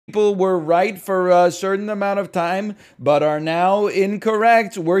People were right for a certain amount of time, but are now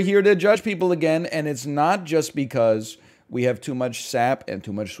incorrect. We're here to judge people again, and it's not just because we have too much sap and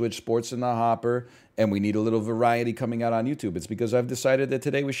too much Switch Sports in the hopper, and we need a little variety coming out on YouTube. It's because I've decided that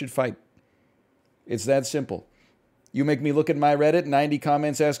today we should fight. It's that simple. You make me look at my Reddit, 90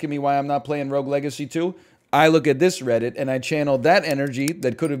 comments asking me why I'm not playing Rogue Legacy 2. I look at this Reddit, and I channel that energy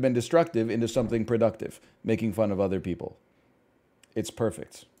that could have been destructive into something productive, making fun of other people. It's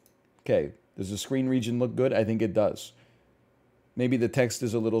perfect. Okay, does the screen region look good? I think it does. Maybe the text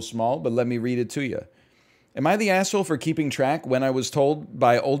is a little small, but let me read it to you. Am I the asshole for keeping track when I was told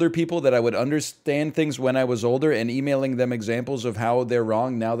by older people that I would understand things when I was older and emailing them examples of how they're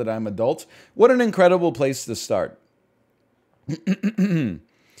wrong now that I'm adult? What an incredible place to start.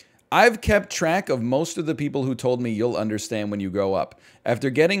 I've kept track of most of the people who told me you'll understand when you grow up. After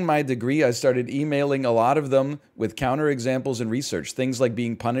getting my degree, I started emailing a lot of them with counterexamples and research. Things like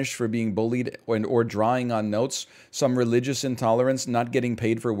being punished for being bullied or drawing on notes, some religious intolerance, not getting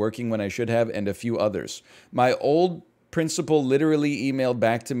paid for working when I should have, and a few others. My old principal literally emailed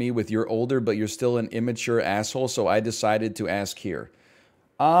back to me with, "You're older, but you're still an immature asshole," so I decided to ask here.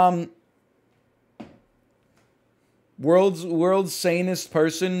 World's sanest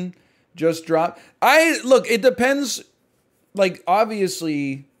person just dropped. Look, it depends. Like,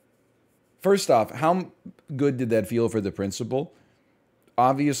 obviously, first off, how good did that feel for the principal?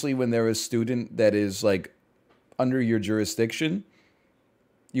 Obviously, when there is a student that is like under your jurisdiction,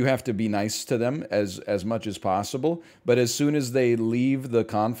 you have to be nice to them as much as possible. But as soon as they leave the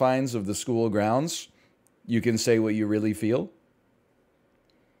confines of the school grounds, you can say what you really feel.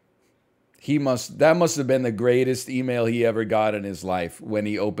 That must have been the greatest email he ever got in his life when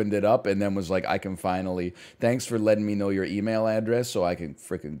he opened it up and then was like, I can finally, thanks for letting me know your email address so I can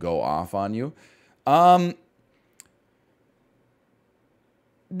freaking go off on you. Does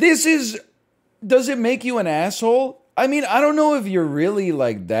it make you an asshole? I mean, I don't know if you're really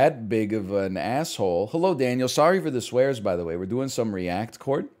like that big of an asshole. Hello, Daniel. Sorry for the swears, by the way. We're doing some React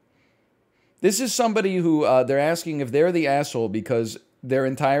court. This is somebody who they're asking if they're the asshole because their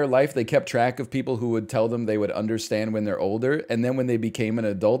entire life they kept track of people who would tell them they would understand when they're older, and then when they became an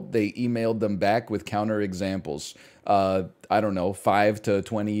adult, they emailed them back with counterexamples. I don't know, 5 to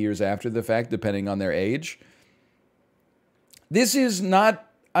 20 years after the fact, depending on their age. This is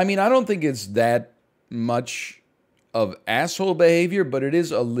not, I mean, I don't think it's that much of asshole behavior, but it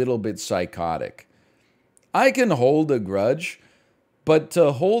is a little bit psychotic. I can hold a grudge, but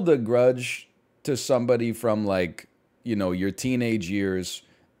to hold a grudge to somebody from like, you know, your teenage years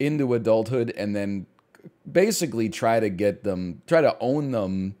into adulthood and then basically try to own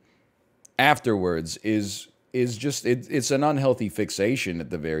them afterwards is just, it's an unhealthy fixation at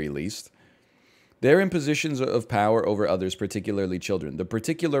the very least. They're in positions of power over others, particularly children. The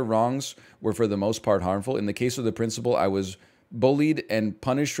particular wrongs were for the most part harmful. In the case of the principal, I was bullied and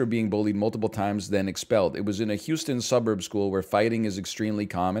punished for being bullied multiple times, then expelled. It was in a Houston suburb school where fighting is extremely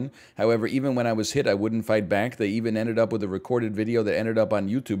common. However, even when I was hit, I wouldn't fight back. They even ended up with a recorded video that ended up on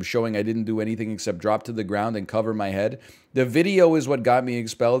YouTube showing I didn't do anything except drop to the ground and cover my head. The video is what got me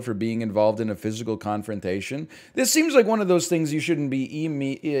expelled for being involved in a physical confrontation. This seems like one of those things you shouldn't be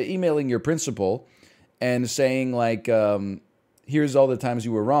emailing your principal and saying like, here's all the times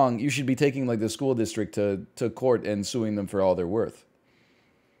you were wrong. You should be taking like the school district to court and suing them for all they're worth.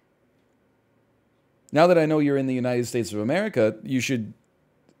 Now that I know you're in the United States of America, you should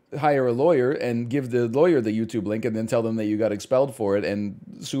hire a lawyer and give the lawyer the YouTube link and then tell them that you got expelled for it and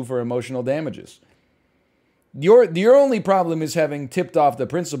sue for emotional damages. Your only problem is having tipped off the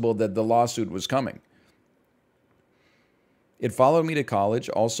principal that the lawsuit was coming. It followed me to college.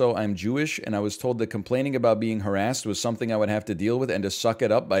 Also, I'm Jewish, and I was told that complaining about being harassed was something I would have to deal with and to suck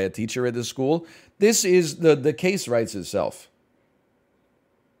it up by a teacher at the school. This is, the case writes itself.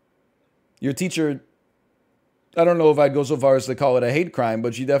 Your teacher, I don't know if I'd go so far as to call it a hate crime,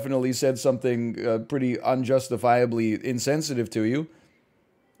 but she definitely said something pretty unjustifiably insensitive to you.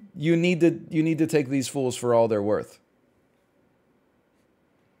 You need to take these fools for all they're worth.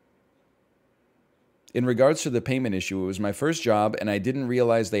 In regards to the payment issue, it was my first job, and I didn't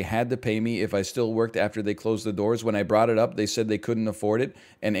realize they had to pay me if I still worked after they closed the doors. When I brought it up, they said they couldn't afford it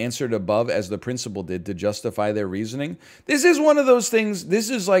and answered above as the principal did to justify their reasoning. This is one of those things, this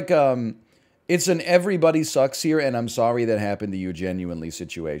is like, it's an everybody sucks here and I'm sorry that happened to you genuinely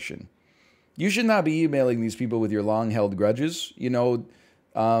situation. You should not be emailing these people with your long-held grudges. You know,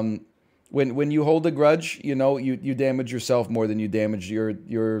 when you hold a grudge, you know, you damage yourself more than you damage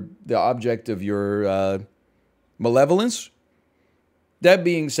the object of your malevolence. That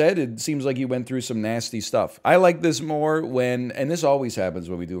being said, it seems like you went through some nasty stuff. I like this more when, and this always happens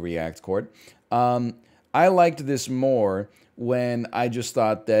when we do React Court. I liked this more when I just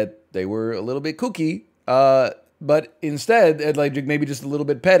thought that they were a little bit kooky, but instead, like maybe just a little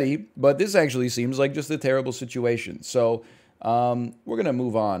bit petty. But this actually seems like just a terrible situation. So we're gonna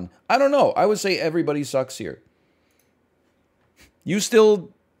move on. I don't know. I would say everybody sucks here. You still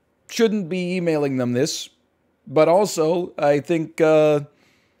shouldn't be emailing them this. But also, I think that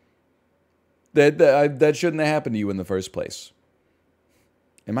shouldn't have happened to you in the first place.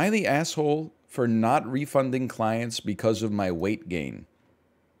 Am I the asshole for not refunding clients because of my weight gain?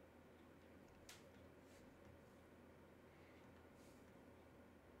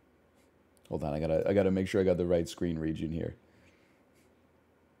 Hold on, I gotta make sure I got the right screen region here.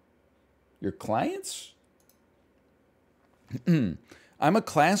 Your clients? I'm a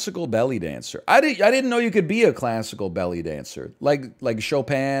classical belly dancer. I didn't know you could be a classical belly dancer. Like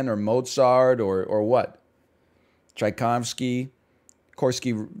Chopin or Mozart or what? Tchaikovsky,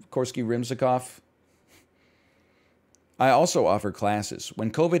 Korsky-Rimsakov. I also offer classes. When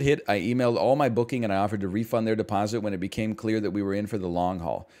COVID hit, I emailed all my booking and I offered to refund their deposit when it became clear that we were in for the long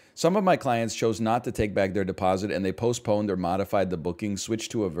haul. Some of my clients chose not to take back their deposit and they postponed or modified the booking,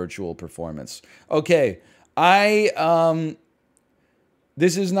 switched to a virtual performance. Okay,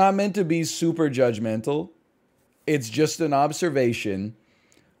 this is not meant to be super judgmental. It's just an observation.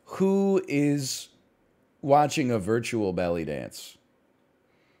 Who is watching a virtual belly dance?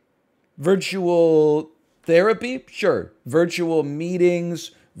 Virtual therapy? Sure. Virtual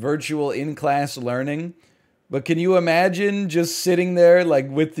meetings, virtual in-class learning. But can you imagine just sitting there like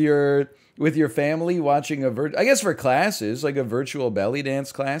with your family watching I guess for classes, like a virtual belly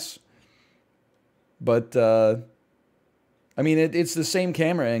dance class? But I mean, it's the same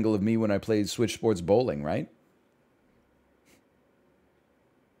camera angle of me when I played Switch Sports Bowling, right?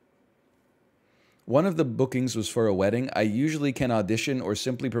 One of the bookings was for a wedding. I usually can audition or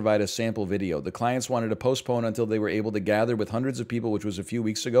simply provide a sample video. The clients wanted to postpone until they were able to gather with hundreds of people, which was a few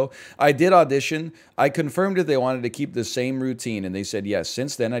weeks ago. I did audition. I confirmed that they wanted to keep the same routine, and they said yes.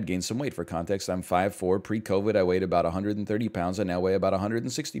 Since then, I'd gained some weight. For context, I'm 5'4". Pre-COVID, I weighed about 130 pounds. I now weigh about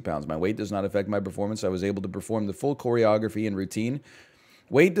 160 pounds. My weight does not affect my performance. I was able to perform the full choreography and routine.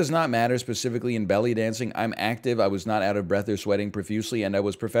 Weight does not matter specifically in belly dancing. I'm active, I was not out of breath or sweating profusely, and I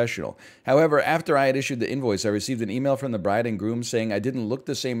was professional. However, after I had issued the invoice, I received an email from the bride and groom saying I didn't look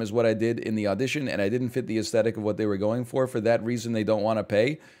the same as what I did in the audition, and I didn't fit the aesthetic of what they were going for. For that reason, they don't want to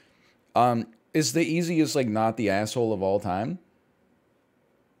pay. It's the easiest, like, not the asshole of all time.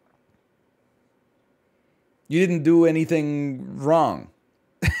 You didn't do anything wrong.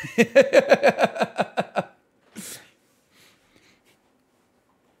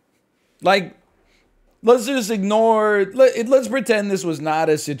 Like, let's just ignore, let's pretend this was not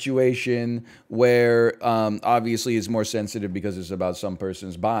a situation where obviously it's more sensitive because it's about some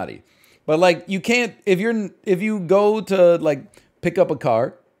person's body. But like, you can't, if you go to like pick up a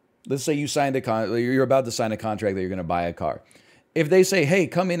car, let's say you signed you're about to sign a contract that you're going to buy a car. If they say, hey,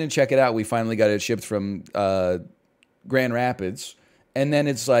 come in and check it out, we finally got it shipped from Grand Rapids, and then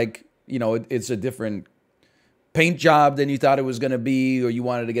it's like, you know, it's a different paint job than you thought it was going to be, or you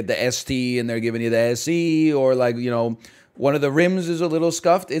wanted to get the ST and they're giving you the SE, or like, you know, one of the rims is a little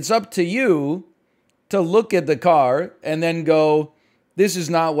scuffed. It's up to you to look at the car and then go, this is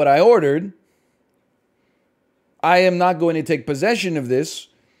not what I ordered. I am not going to take possession of this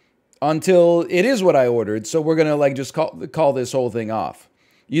until it is what I ordered. So we're going to like just call this whole thing off.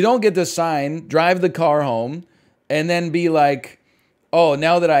 You don't get to sign, drive the car home, and then be like, oh,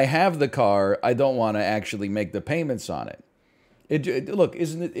 now that I have the car, I don't want to actually make the payments on it. Look,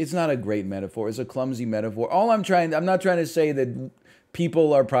 it's not a great metaphor. It's a clumsy metaphor. I'm not trying to say that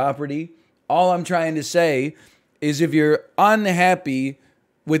people are property. All I'm trying to say is if you're unhappy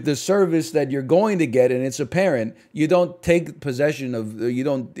with the service that you're going to get and it's apparent, you don't take possession of, you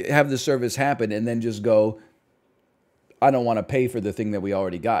don't have the service happen and then just go, I don't want to pay for the thing that we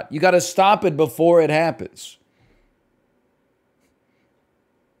already got. You got to stop it before it happens.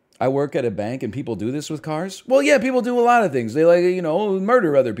 I work at a bank and people do this with cars? Well, yeah, people do a lot of things. They like, you know,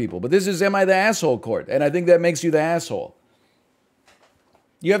 murder other people. But this is Am I the Asshole court? And I think that makes you the asshole.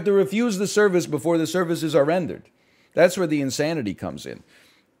 You have to refuse the service before the services are rendered. That's where the insanity comes in.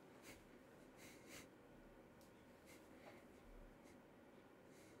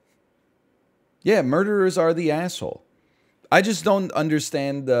 Yeah, murderers are the asshole. I just don't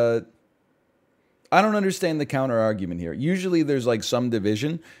understand I don't understand the counter argument here. Usually there's like some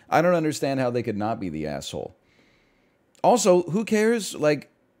division. I don't understand how they could not be the asshole. Also, who cares? Like,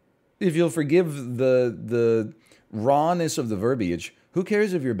 if you'll forgive the rawness of the verbiage, Who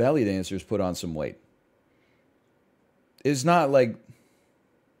cares if your belly dancers put on some weight? It's not like,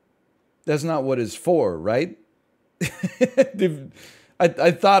 that's not what it's for, right?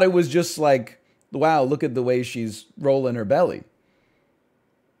 I thought it was just like, wow, look at the way she's rolling her belly.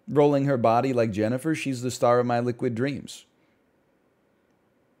 Rolling her body like Jennifer. She's the star of my liquid dreams.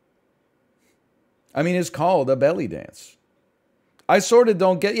 I mean, it's called a belly dance. I sort of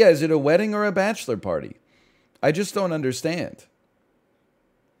don't get, yeah, is it a wedding or a bachelor party? I just don't understand.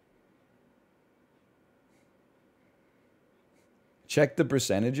 Check the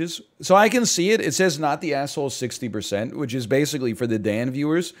percentages. So I can see it. It says not the asshole 60%, which is basically for the Dan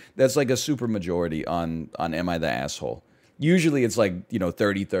viewers. That's like a super majority on Am I the Asshole? Usually it's like, you know,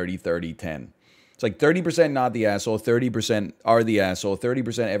 30, 30, 30, 10. It's like 30% not the asshole, 30% are the asshole,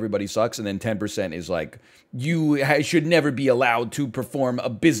 30% everybody sucks, and then 10% is like, you should never be allowed to perform a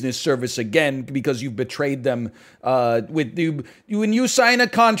business service again because you've betrayed them. When you sign a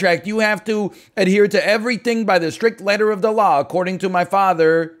contract, you have to adhere to everything by the strict letter of the law, according to my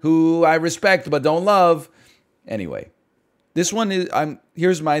father, who I respect but don't love. Anyway, this one is,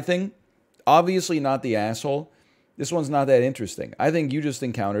 here's my thing. Obviously not the asshole. This one's not that interesting. I think you just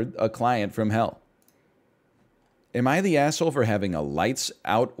encountered a client from hell. Am I the asshole for having a lights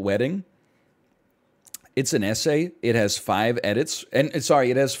out wedding? It's an essay. It has 5 edits. And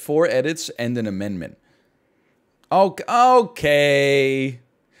sorry, it has 4 edits and an amendment. Okay.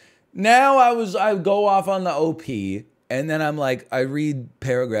 Now I go off on the OP, and then I'm like, I read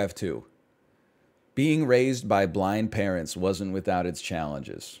paragraph 2. Being raised by blind parents wasn't without its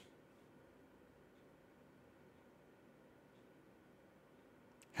challenges.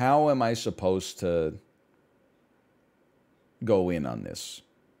 How am I supposed to go in on this?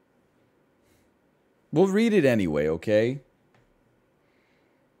 We'll read it anyway, okay?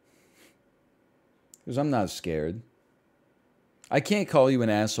 Because I'm not scared. I can't call you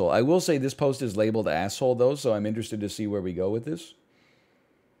an asshole. I will say this post is labeled asshole, though, so I'm interested to see where we go with this.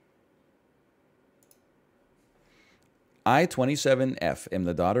 I, 27F, am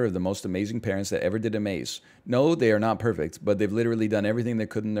the daughter of the most amazing parents that ever did amaze. No, they are not perfect, but they've literally done everything they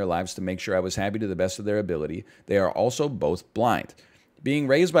could in their lives to make sure I was happy to the best of their ability. They are also both blind. Being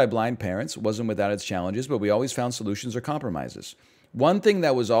raised by blind parents wasn't without its challenges, but we always found solutions or compromises. One thing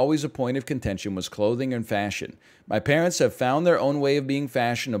that was always a point of contention was clothing and fashion. My parents have found their own way of being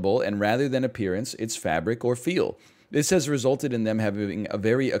fashionable, and rather than appearance, it's fabric or feel. This has resulted in them having a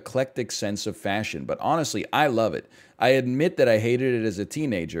very eclectic sense of fashion, but honestly, I love it. I admit that I hated it as a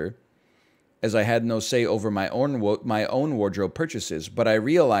teenager, as I had no say over my own wardrobe purchases, but I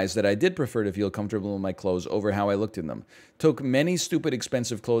realized that I did prefer to feel comfortable in my clothes over how I looked in them. Took many stupid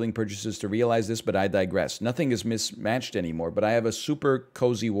expensive clothing purchases to realize this, but I digress. Nothing is mismatched anymore, but I have a super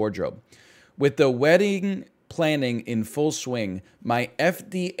cozy wardrobe. With the wedding planning in full swing, my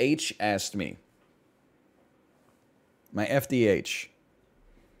FDH asked me, my FDH.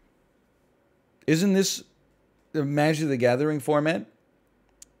 Isn't this the Magic the Gathering format?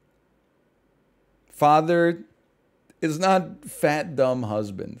 Father is not fat, dumb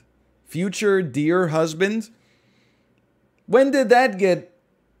husband. Future dear husband? When did that get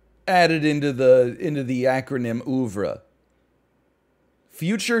added into the acronym oeuvre?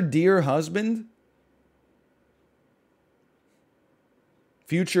 Future dear husband?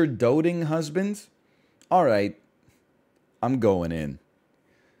 Future doting husband? All right. I'm going in.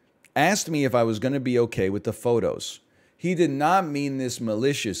 Asked me if I was going to be okay with the photos. He did not mean this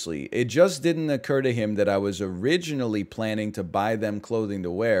maliciously. It just didn't occur to him that I was originally planning to buy them clothing to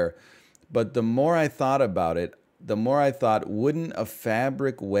wear. But the more I thought about it, the more I thought, wouldn't a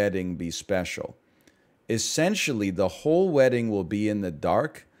fabric wedding be special? Essentially, the whole wedding will be in the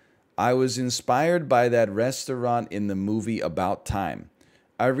dark. I was inspired by that restaurant in the movie About Time.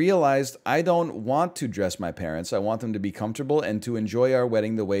 I realized I don't want to dress my parents. I want them to be comfortable and to enjoy our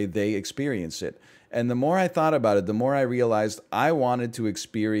wedding the way they experience it. And the more I thought about it, the more I realized I wanted to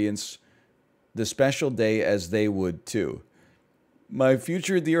experience the special day as they would too. My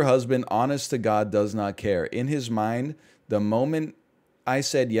future dear husband, honest to God, does not care. In his mind, the moment I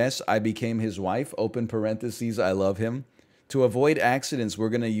said yes, I became his wife, open parentheses, I love him. To avoid accidents, we're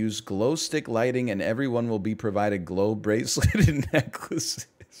going to use glow stick lighting and everyone will be provided glow bracelet and necklaces.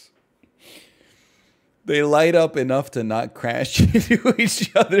 They light up enough to not crash into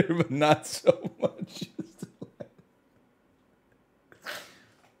each other, but not so much.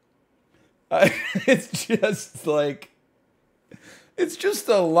 It's just like, it's just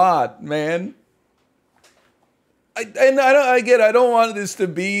a lot, man. I don't want this to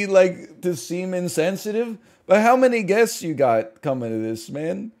be like, to seem insensitive, but how many guests you got coming to this,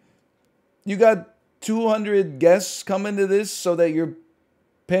 man? You got 200 guests coming to this so that your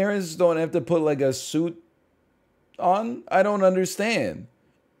parents don't have to put like a suit on? I don't understand.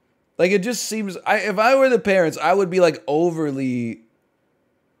 Like, it just seems, if I were the parents, I would be like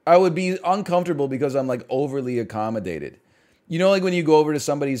I would be uncomfortable because I'm like overly accommodated. You know, like when you go over to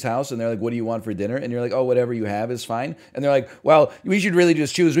somebody's house and they're like, what do you want for dinner? And you're like, oh, whatever you have is fine. And they're like, well, we should really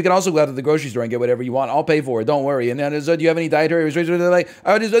just choose. We can also go out to the grocery store and get whatever you want. I'll pay for it. Don't worry. And then, do you have any dietary restrictions? They're like,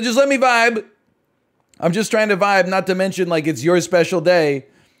 oh, just let me vibe. I'm just trying to vibe, not to mention like it's your special day.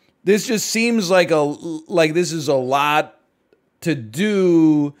 This just seems like this is a lot to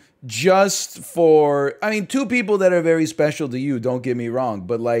do just for, I mean, two people that are very special to you, don't get me wrong,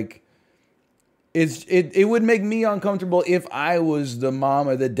 but like, it would make me uncomfortable if I was the mom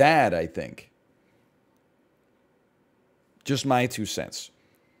or the dad, I think. Just my 2 cents.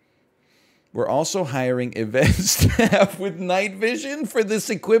 We're also hiring event staff with night vision for this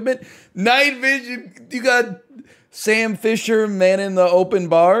equipment. Night vision. You got Sam Fisher, man in the open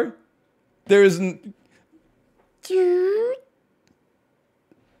bar. There's...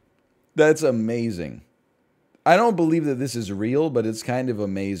 That's amazing. I don't believe that this is real, but it's kind of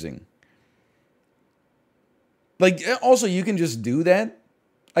amazing. Like, also, you can just do that.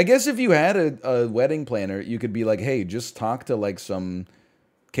 I guess if you had a wedding planner, you could be like, hey, just talk to like some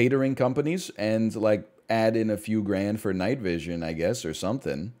catering companies and like add in a few grand for night vision, I guess, or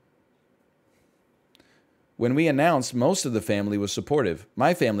something. When we announced, most of the family was supportive.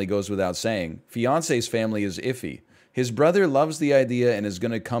 My family goes without saying. Fiance's family is iffy. His brother loves the idea and is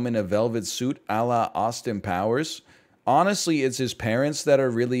going to come in a velvet suit a la Austin Powers. Honestly, it's his parents that are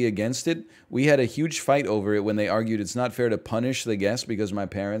really against it. We had a huge fight over it when they argued it's not fair to punish the guests because my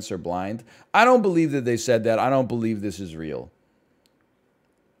parents are blind. I don't believe that they said that. I don't believe this is real.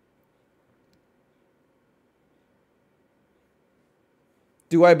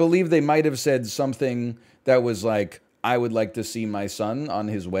 Do I believe they might have said something that was like, I would like to see my son on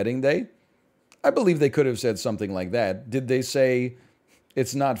his wedding day? I believe they could have said something like that. Did they say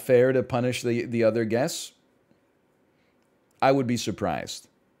it's not fair to punish the other guests? I would be surprised.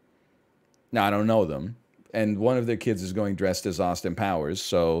 Now, I don't know them. And one of their kids is going dressed as Austin Powers,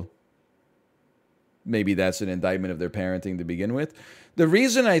 so maybe that's an indictment of their parenting to begin with. The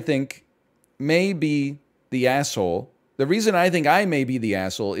reason I think may be the asshole, the reason I think I may be the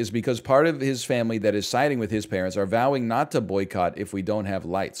asshole is because part of his family that is siding with his parents are vowing not to boycott if we don't have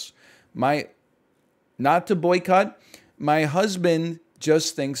lights. Not to boycott, my husband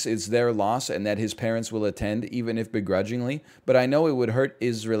just thinks it's their loss and that his parents will attend, even if begrudgingly. But I know it would hurt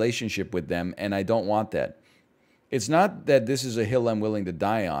his relationship with them, and I don't want that. It's not that this is a hill I'm willing to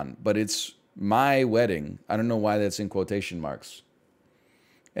die on, but it's my wedding. I don't know why that's in quotation marks.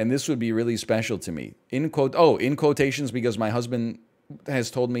 And this would be really special to me. In quotations, because my husband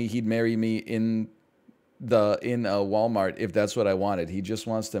has told me he'd marry me in a Walmart if that's what I wanted. He just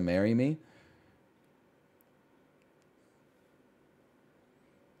wants to marry me.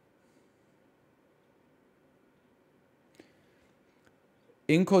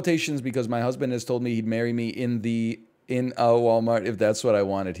 In quotations, because my husband has told me he'd marry me in a Walmart if that's what I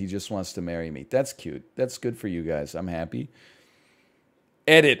wanted. He just wants to marry me. That's cute. That's good for you guys. I'm happy.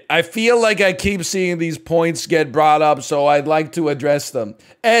 Edit. I feel like I keep seeing these points get brought up, so I'd like to address them.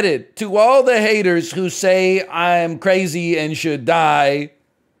 Edit. To all the haters who say I'm crazy and should die,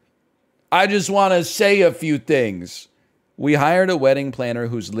 I just want to say a few things. We hired a wedding planner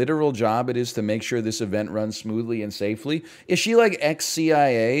whose literal job it is to make sure this event runs smoothly and safely. Is she like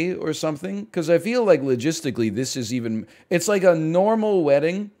ex-CIA or something? Because I feel like logistically this is even... It's like a normal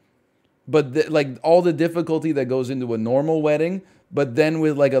wedding, but like all the difficulty that goes into a normal wedding, but then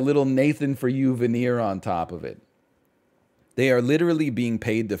with like a little Nathan for you veneer on top of it. They are literally being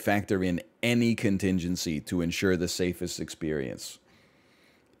paid to factor in any contingency to ensure the safest experience.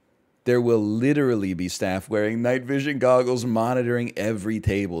 There will literally be staff wearing night vision goggles monitoring every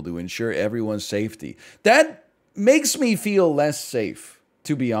table to ensure everyone's safety. That makes me feel less safe,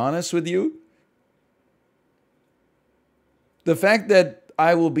 to be honest with you. The fact that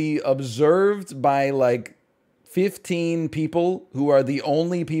I will be observed by like 15 people who are the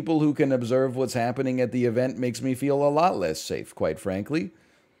only people who can observe what's happening at the event makes me feel a lot less safe, quite frankly.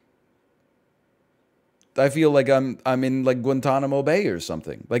 I feel like I'm in like Guantanamo Bay or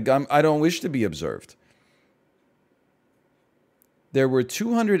something. Like I don't wish to be observed. There were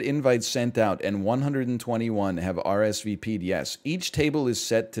 200 invites sent out and 121 have RSVP'd yes. Each table is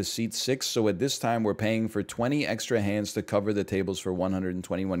set to seat 6, so at this time we're paying for 20 extra hands to cover the tables for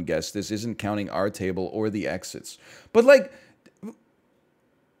 121 guests. This isn't counting our table or the exits. But like,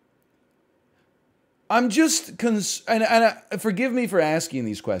 I'm just, forgive me for asking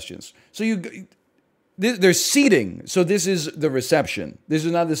these questions. So There's seating. So this is the reception. This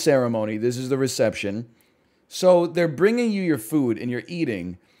is not the ceremony. This is the reception. So they're bringing you your food and you're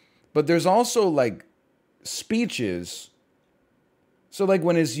eating, but there's also like speeches. So like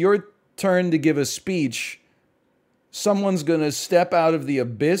when it's your turn to give a speech, someone's going to step out of the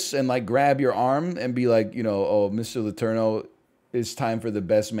abyss and like grab your arm and be like, you know, oh, Mr. Letourneau, it's time for the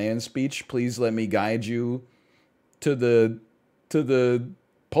best man speech. Please let me guide you to the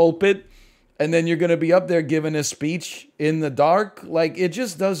pulpit. And then you're going to be up there giving a speech in the dark. Like, it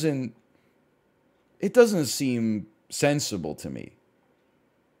just doesn't seem sensible to me.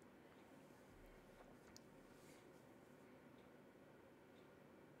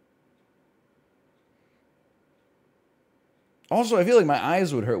 Also, I feel like my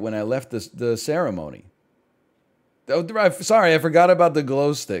eyes would hurt when I left the ceremony. Oh, sorry, I forgot about the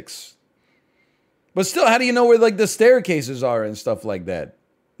glow sticks. But still, how do you know where like the staircases are and stuff like that?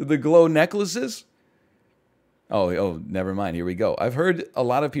 The glow necklaces? Oh, never mind. Here we go. I've heard a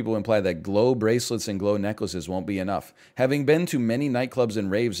lot of people imply that glow bracelets and glow necklaces won't be enough. Having been to many nightclubs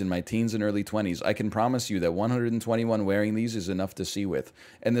and raves in my teens and early 20s, I can promise you that 121 wearing these is enough to see with.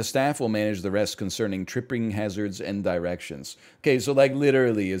 And the staff will manage the rest concerning tripping hazards and directions. Okay, so like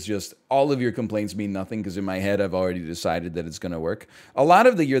literally it's just all of your complaints mean nothing because in my head I've already decided that it's going to work. A lot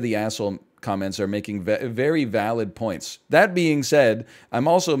of the "you're the asshole" comments are making very valid points. That being said, I'm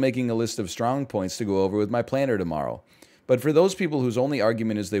also making a list of strong points to go over with my planner tomorrow. But for those people whose only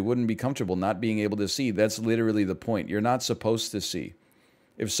argument is they wouldn't be comfortable not being able to see, that's literally the point. You're not supposed to see.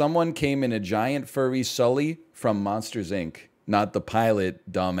 If someone came in a giant furry Sully from Monsters, Inc., not the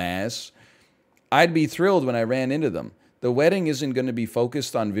pilot, dumbass, I'd be thrilled when I ran into them. The wedding isn't going to be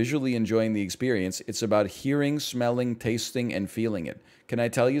focused on visually enjoying the experience. It's about hearing, smelling, tasting, and feeling it. Can I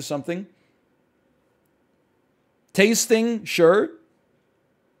tell you something? Tasting, sure.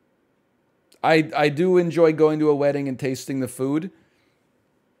 I do enjoy going to a wedding and tasting the food.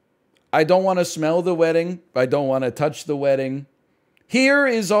 I don't want to smell the wedding. I don't want to touch the wedding. Here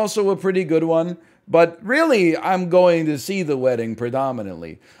is also a pretty good one, but really I'm going to see the wedding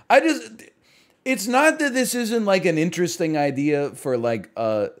predominantly. It's not that this isn't like an interesting idea for like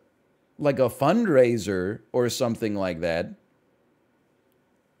a fundraiser or something like that.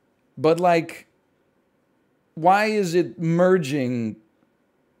 But like, why is it merging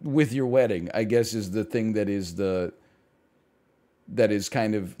with your wedding? I guess is the thing that is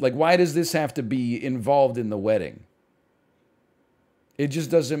kind of like, why does this have to be involved in the wedding? It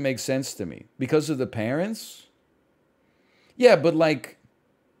just doesn't make sense to me. Because of the parents? Yeah, but like,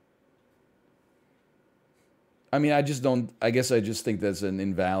 I mean, I guess I just think that's an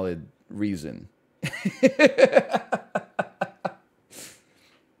invalid reason.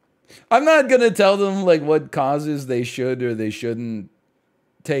 I'm not going to tell them like what causes they should or they shouldn't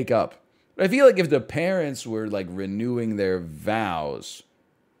take up. But I feel like if the parents were like renewing their vows,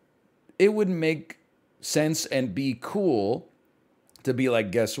 it would make sense and be cool to be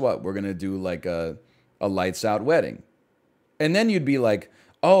like, guess what? We're going to do like a lights out wedding. And then you'd be like,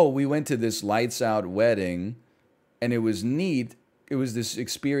 oh, we went to this lights out wedding and it was neat. It was this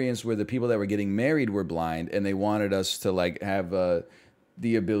experience where the people that were getting married were blind and they wanted us to like have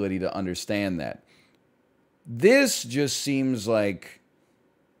the ability to understand that. This just seems like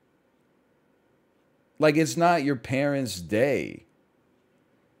it's not your parents' day.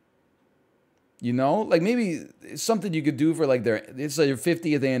 You know? Like maybe it's something you could do for like it's like your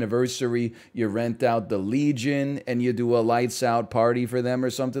 50th anniversary, you rent out the Legion and you do a lights out party for them or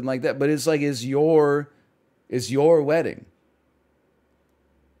something like that. But it's like it's your wedding.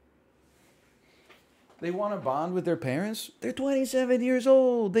 They want to bond with their parents? They're 27 years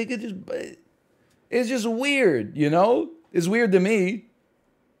old. They could just... It's just weird, you know? It's weird to me.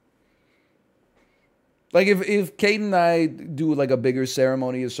 Like if Kate and I do like a bigger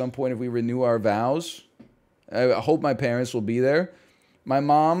ceremony at some point, if we renew our vows, I hope my parents will be there. My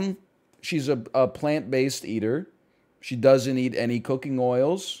mom, she's a plant-based eater. She doesn't eat any cooking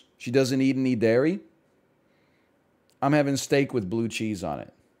oils. She doesn't eat any dairy. I'm having steak with blue cheese on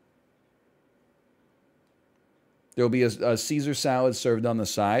it. There'll be a Caesar salad served on the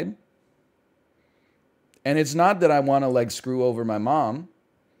side. And it's not that I want to like screw over my mom.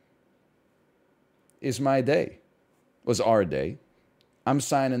 It's my day. It was our day. I'm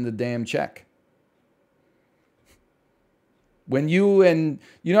signing the damn check. When you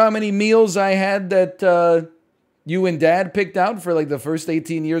know how many meals I had that you and Dad picked out for like the first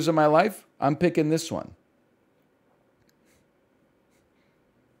 18 years of my life? I'm picking this one.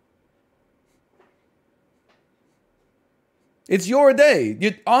 It's your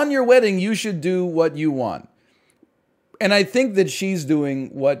day. On your wedding, you should do what you want. And I think that she's doing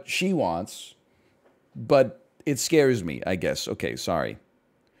what she wants. but it scares me, I guess. Okay, sorry.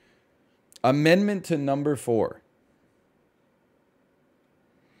 Amendment to number 4.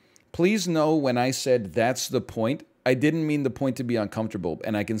 Please know when I said that's the point, I didn't mean the point to be uncomfortable,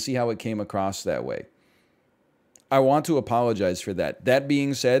 and I can see how it came across that way. I want to apologize for that. That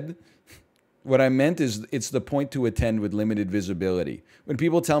being said, what I meant is it's the point to attend with limited visibility. When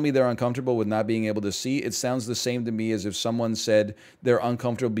people tell me they're uncomfortable with not being able to see, it sounds the same to me as if someone said they're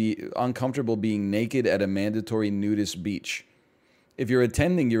uncomfortable being naked at a mandatory nudist beach. If you're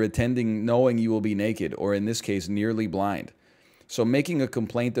attending knowing you will be naked, or in this case, nearly blind. So making a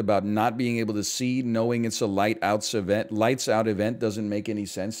complaint about not being able to see, knowing it's a lights out event doesn't make any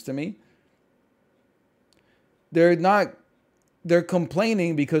sense to me. They're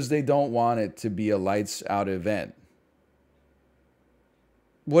complaining because they don't want it to be a lights out event.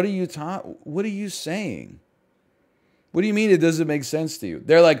 What are you saying? What do you mean it doesn't make sense to you?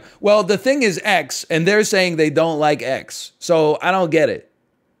 They're like, well, the thing is X, and they're saying they don't like X. So I don't get it.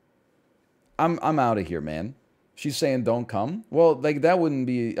 I'm out of here, man. She's saying don't come. Well, like that wouldn't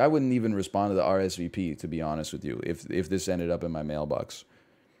be, I wouldn't even respond to the RSVP, to be honest with you, if this ended up in my mailbox.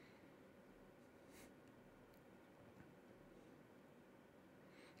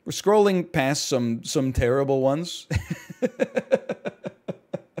 We're scrolling past some terrible ones.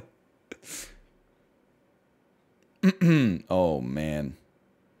 Oh man.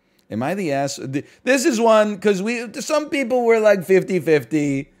 Am I the ass? This is one because some people were like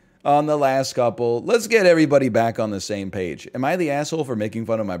 50-50 on the last couple. Let's get everybody back on the same page. Am I the asshole for making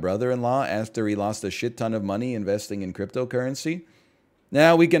fun of my brother-in-law after he lost a shit ton of money investing in cryptocurrency?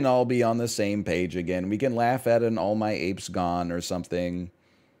 Now we can all be on the same page again. We can laugh at an all my apes gone or something.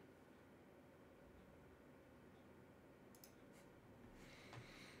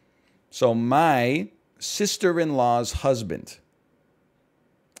 So my sister-in-law's husband.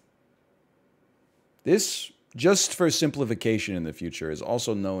 This, just for simplification in the future, is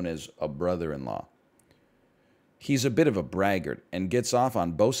also known as a brother-in-law. He's a bit of a braggart and gets off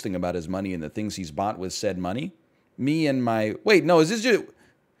on boasting about his money and the things he's bought with said money. Me and my... Wait, no, is this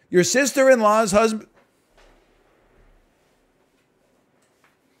your sister-in-law's husband?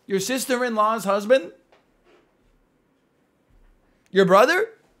 Your sister-in-law's husband? Your brother?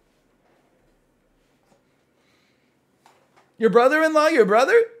 Your brother-in-law? Your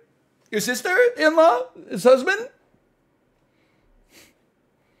brother? Your sister-in-law? His husband?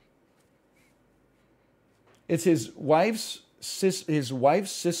 It's his wife's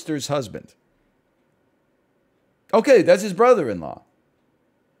sister's husband. Okay, that's his brother-in-law.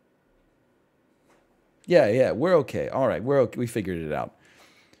 Yeah, we're okay. All right, we're okay. We figured it out.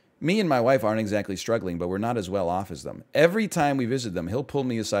 Me and my wife aren't exactly struggling, but we're not as well off as them. Every time we visit them, he'll pull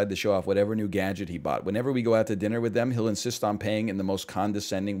me aside to show off whatever new gadget he bought. Whenever we go out to dinner with them, he'll insist on paying in the most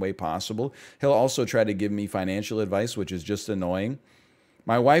condescending way possible. He'll also try to give me financial advice, which is just annoying.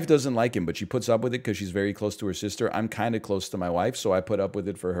 My wife doesn't like him, but she puts up with it because she's very close to her sister. I'm kind of close to my wife, so I put up with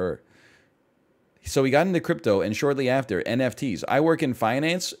it for her. So we got into crypto, and shortly after, NFTs. I work in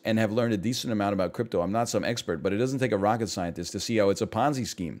finance and have learned a decent amount about crypto. I'm not some expert, but it doesn't take a rocket scientist to see how it's a Ponzi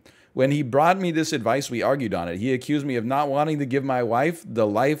scheme. When he brought me this advice, we argued on it. He accused me of not wanting to give my wife the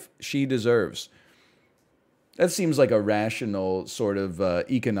life she deserves. That seems like a rational sort of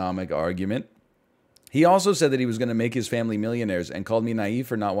economic argument. He also said that he was going to make his family millionaires and called me naive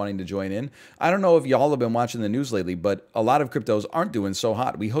for not wanting to join in. I don't know if y'all have been watching the news lately, but a lot of cryptos aren't doing so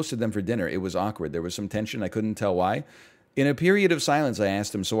hot. We hosted them for dinner. It was awkward. There was some tension. I couldn't tell why. In a period of silence, I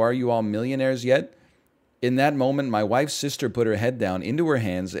asked him, so are you all millionaires yet? In that moment, my wife's sister put her head down into her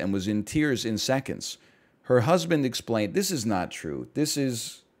hands and was in tears in seconds. Her husband explained, this is not true. This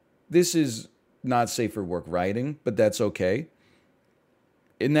is not safe for work writing, but that's okay.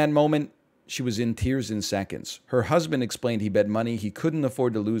 In that moment, she was in tears in seconds. Her husband explained he bet money he couldn't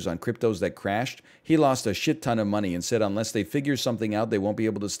afford to lose on cryptos that crashed. He lost a shit ton of money and said unless they figure something out, they won't be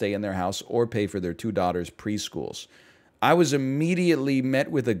able to stay in their house or pay for their 2 daughters' preschools. I was immediately met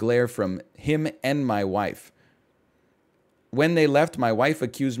with a glare from him and my wife. When they left, my wife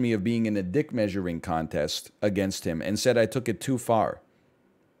accused me of being in a dick measuring contest against him and said I took it too far.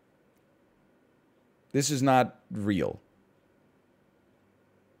 This is not real.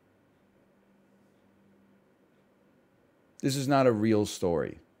 This is not a real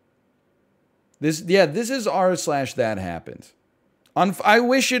story. This is r/that happened. I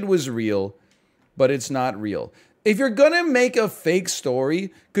wish it was real, but it's not real. If you're going to make a fake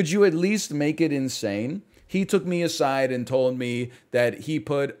story, could you at least make it insane? He took me aside and told me that he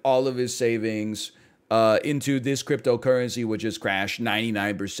put all of his savings into this cryptocurrency, which has crashed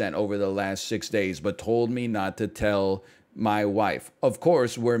 99% over the last 6 days, but told me not to tell my wife. Of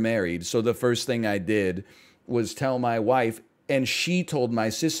course, we're married. So the first thing I did was tell my wife, and she told my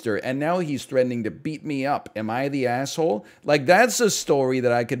sister, and now he's threatening to beat me up. Am I the asshole? Like, that's a story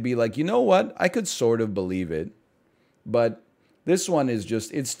that I could be like, you know what? I could sort of believe it. But this one is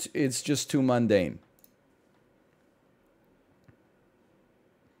just, it's just too mundane.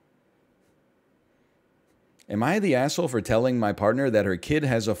 Am I the asshole for telling my partner that her kid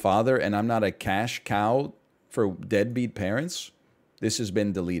has a father and I'm not a cash cow for deadbeat parents? This has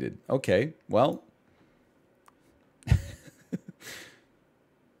been deleted. Okay, well.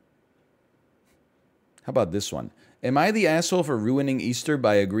 How about this one? Am I the asshole for ruining Easter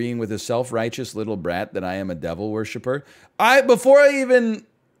by agreeing with a self-righteous little brat that I am a devil worshiper? Before I even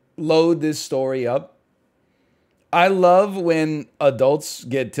load this story up, I love when adults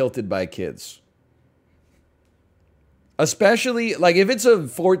get tilted by kids. Especially, like, if it's a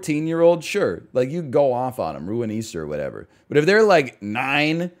 14-year-old, sure. Like, you go off on them, ruin Easter or whatever. But if they're, like,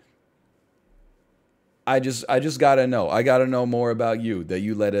 9, I just gotta know. I gotta know more about you, that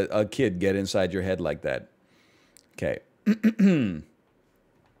you let a kid get inside your head like that. Okay. Here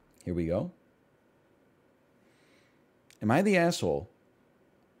we go. Am I the asshole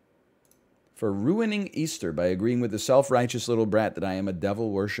for ruining Easter by agreeing with the self-righteous little brat that I am a devil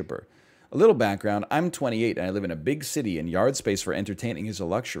worshiper? A little background, I'm 28 and I live in a big city and yard space for entertaining is a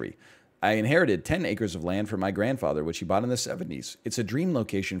luxury. I inherited 10 acres of land from my grandfather, which he bought in the 70s. It's a dream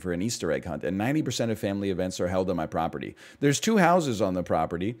location for an Easter egg hunt, and 90% of family events are held on my property. There's 2 houses on the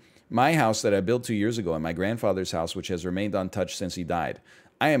property, my house that I built 2 years ago and my grandfather's house, which has remained untouched since he died.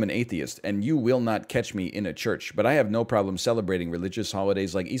 I am an atheist, and you will not catch me in a church, but I have no problem celebrating religious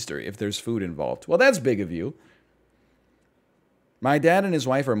holidays like Easter if there's food involved. Well, that's big of you. My dad and his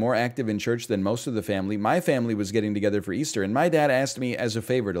wife are more active in church than most of the family. My family was getting together for Easter, and my dad asked me as a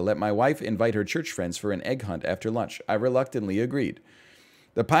favor to let my wife invite her church friends for an egg hunt after lunch. I reluctantly agreed.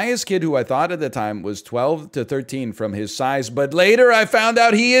 The pious kid who I thought at the time was 12 to 13 from his size, but later I found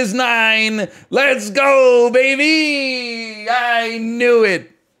out he is 9. Let's go, baby! I knew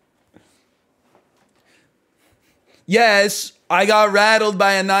it. Yes, I got rattled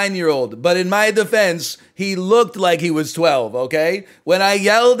by a 9-year-old, but in my defense, he looked like he was 12, okay? When I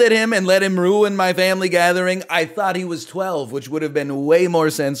yelled at him and let him ruin my family gathering, I thought he was 12, which would have been way more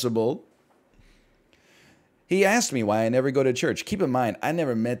sensible. He asked me why I never go to church. Keep in mind, I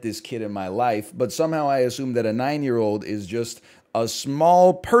never met this kid in my life, but somehow I assume that a 9-year-old is just a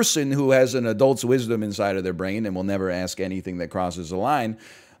small person who has an adult's wisdom inside of their brain and will never ask anything that crosses a line.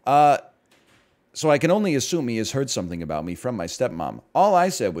 So I can only assume he has heard something about me from my stepmom. All I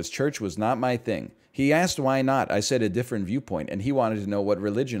said was church was not my thing. He asked why not. I said a different viewpoint, and he wanted to know what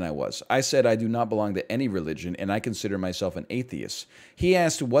religion I was. I said I do not belong to any religion, and I consider myself an atheist. He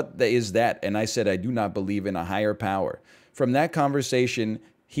asked what is that, and I said I do not believe in a higher power. From that conversation,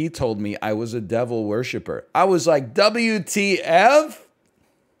 he told me I was a devil worshiper. I was like, WTF?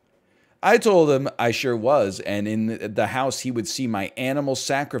 I told him I sure was, and in the house he would see my animal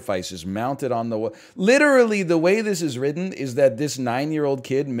sacrifices mounted on the wall. Literally, the way this is written is that this 9-year-old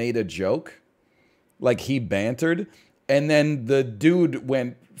kid made a joke, like he bantered, and then the dude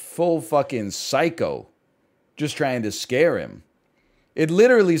went full fucking psycho, just trying to scare him. It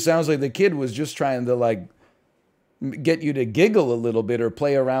literally sounds like the kid was just trying to, like, get you to giggle a little bit or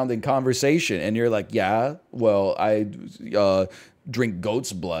play around in conversation, and you're like, yeah, well, I drink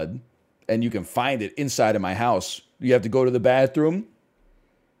goat's blood. And you can find it inside of my house. You have to go to the bathroom.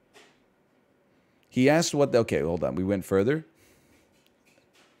 He asked what, okay, hold on. We went further.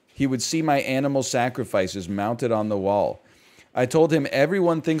 He would see my animal sacrifices mounted on the wall. I told him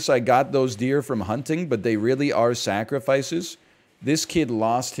everyone thinks I got those deer from hunting, but they really are sacrifices. This kid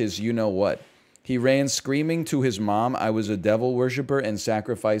lost his you-know-what. He ran screaming to his mom I was a devil worshiper and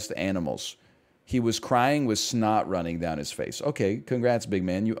sacrificed animals. He was crying with snot running down his face. Okay, congrats, big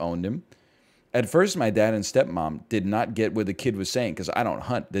man. You owned him. At first, my dad and stepmom did not get what the kid was saying because I don't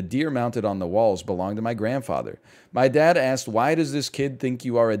hunt. The deer mounted on the walls belonged to my grandfather. My dad asked, why does this kid think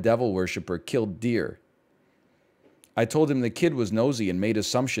you are a devil worshiper, killed deer? I told him the kid was nosy and made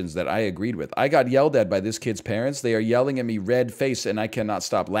assumptions that I agreed with. I got yelled at by this kid's parents. They are yelling at me red-faced and I cannot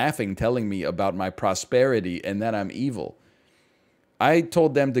stop laughing, telling me about my prosperity and that I'm evil. I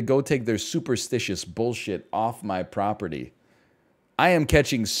told them to go take their superstitious bullshit off my property. I am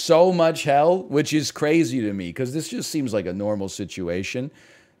catching so much hell, which is crazy to me because this just seems like a normal situation.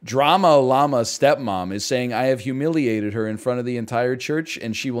 Drama Llama stepmom is saying I have humiliated her in front of the entire church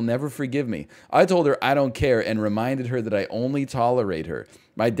and she will never forgive me. I told her I don't care and reminded her that I only tolerate her.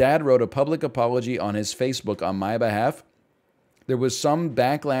 My dad wrote a public apology on his Facebook on my behalf. There was some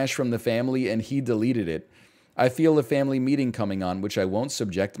backlash from the family and he deleted it. I feel a family meeting coming on, which I won't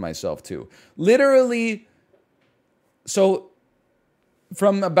subject myself to. Literally, so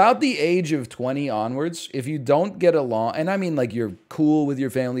from about the age of 20 onwards, if you don't get along, and I mean like you're cool with your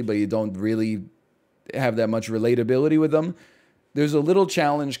family, but you don't really have that much relatability with them, there's a little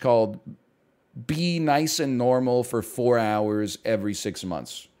challenge called be nice and normal for 4 hours every 6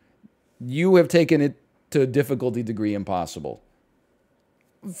 months. You have taken it to difficulty degree impossible.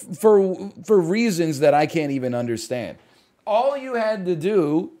 For reasons that I can't even understand. All you had to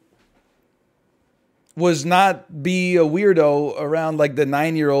do was not be a weirdo around like the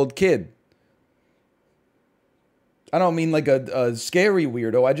 9-year-old kid. I don't mean like a scary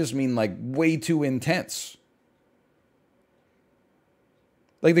weirdo. I just mean like way too intense.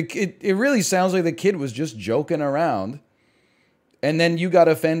 Like it really sounds like the kid was just joking around. And then you got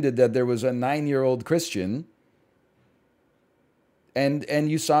offended that there was a 9-year-old Christian. And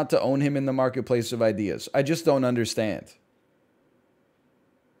you sought to own him in the marketplace of ideas. I just don't understand.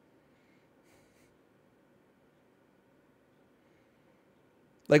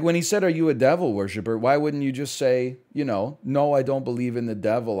 Like when he said, are you a devil worshiper? Why wouldn't you just say, you know, no, I don't believe in the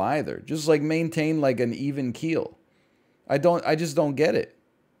devil either. Just like maintain like an even keel. I just don't get it.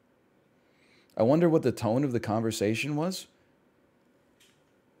 I wonder what the tone of the conversation was.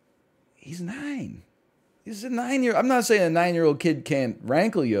 He's 9. He's a 9-year-old. I'm not saying a 9-year-old kid can't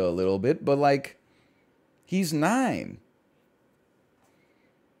rankle you a little bit, but like, he's 9.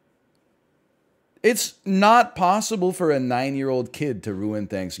 It's not possible for a 9-year-old kid to ruin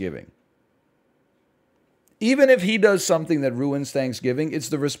Thanksgiving. Even if he does something that ruins Thanksgiving, it's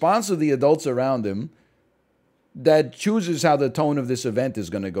the response of the adults around him that chooses how the tone of this event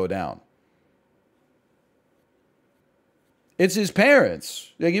is going to go down. It's his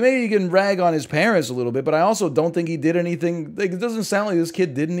parents. Like, maybe you can rag on his parents a little bit, but I also don't think he did anything. Like, it doesn't sound like this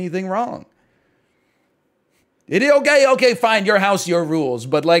kid did anything wrong. Okay, fine, your house, your rules.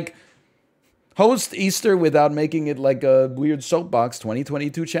 But, like, host Easter without making it like a weird soapbox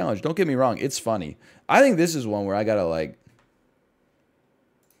 2022 challenge. Don't get me wrong, it's funny. I think this is one where I gotta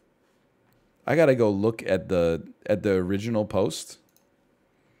go look at the original post.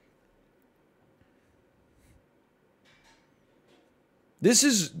 This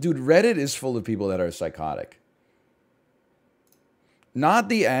is, dude, Reddit is full of people that are psychotic. Not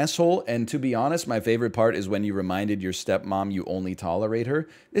the asshole, and to be honest, my favorite part is when you reminded your stepmom you only tolerate her.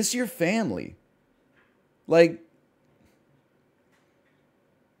 It's your family. Like,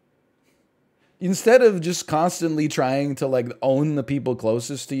 instead of just constantly trying to like own the people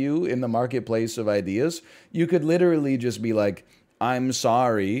closest to you in the marketplace of ideas, you could literally just be like, I'm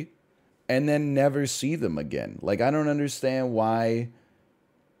sorry, and then never see them again. Like, I don't understand why.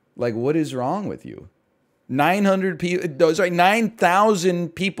 Like, what is wrong with you? 900 people, sorry,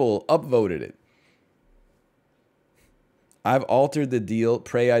 9,000 people upvoted it. I've altered the deal.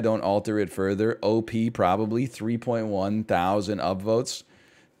 Pray I don't alter it further. OP probably 3.1 thousand upvotes.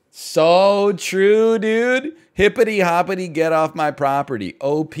 So true, dude. Hippity hoppity, get off my property.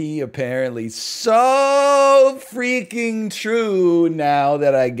 OP apparently so freaking true now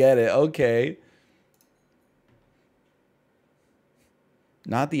that I get it. Okay.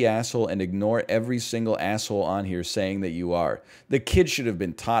 Not the asshole, and ignore every single asshole on here saying that you are. The kid should have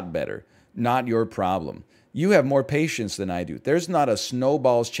been taught better. Not your problem. You have more patience than I do. There's not a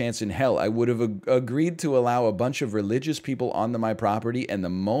snowball's chance in hell I would have agreed to allow a bunch of religious people onto my property, and the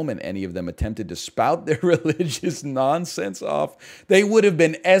moment any of them attempted to spout their religious nonsense off, they would have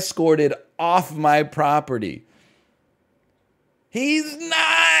been escorted off my property. He's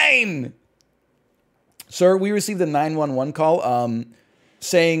 9! Sir, we received a 911 call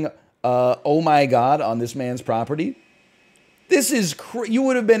saying, oh my God, on this man's property. This is, you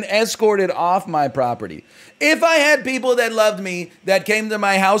would have been escorted off my property. If I had people that loved me that came to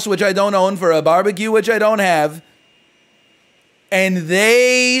my house, which I don't own, for a barbecue, which I don't have, and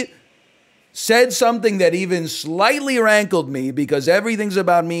they said something that even slightly rankled me because everything's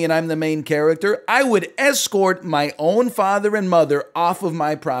about me and I'm the main character, I would escort my own father and mother off of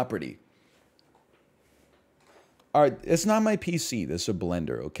my property. All right, it's not my PC. This is a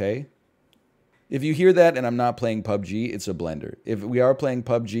blender, okay? If you hear that and I'm not playing PUBG, it's a blender. If we are playing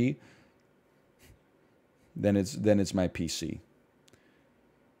PUBG, then it's my PC.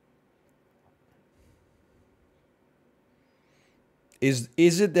 Is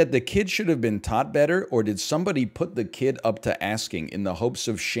it that the kid should have been taught better, or did somebody put the kid up to asking in the hopes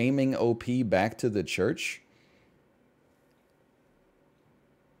of shaming OP back to the church?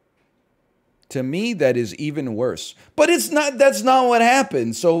 To me, that is even worse. But it's not. That's not what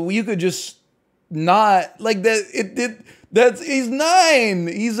happened. So you could just not like that. He's 9.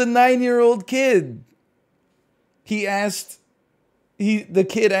 He's a 9-year-old kid. the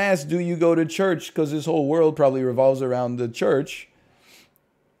kid asked, do you go to church? Because his whole world probably revolves around the church.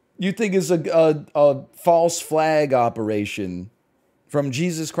 You think it's a false flag operation from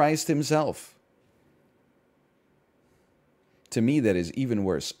Jesus Christ himself. To me, that is even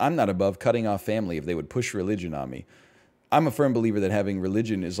worse. I'm not above cutting off family if they would push religion on me. I'm a firm believer that having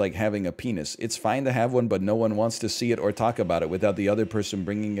religion is like having a penis. It's fine to have one, but no one wants to see it or talk about it without the other person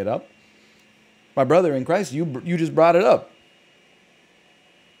bringing it up. My brother in Christ, you just brought it up.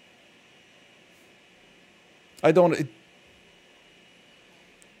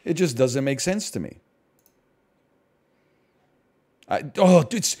 It just doesn't make sense to me.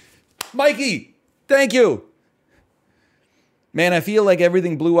 It's Mikey, thank you. Man, I feel like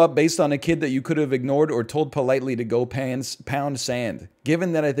everything blew up based on a kid that you could have ignored or told politely to go pound sand.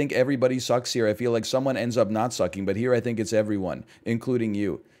 Given that I think everybody sucks here, I feel like someone ends up not sucking, but here I think it's everyone, including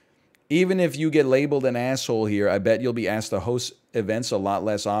you. Even if you get labeled an asshole here, I bet you'll be asked to host events a lot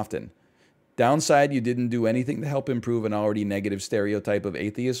less often. Downside, you didn't do anything to help improve an already negative stereotype of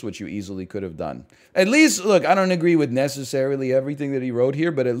atheists, which you easily could have done. At least, look, I don't agree with necessarily everything that he wrote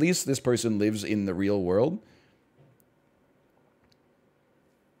here, but at least this person lives in the real world,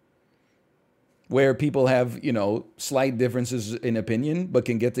 where people have, you know, slight differences in opinion, but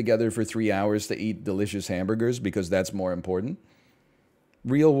can get together for 3 hours to eat delicious hamburgers because that's more important.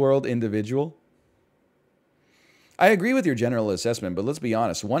 Real world individual. I agree with your general assessment, but let's be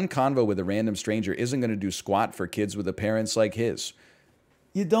honest. One convo with a random stranger isn't going to do squat for kids with parents like his.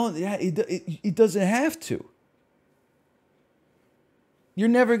 You don't, yeah, it doesn't have to. You're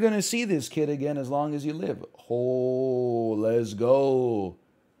never going to see this kid again as long as you live. Oh, let's go.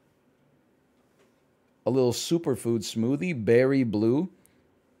 A little superfood smoothie, berry blue,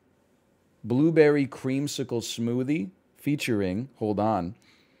 blueberry creamsicle smoothie featuring, hold on,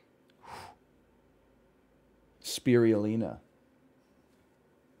 spirulina.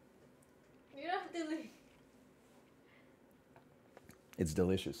 You don't have to leave. It's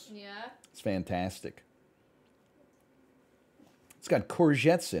delicious. Yeah. It's fantastic. It's got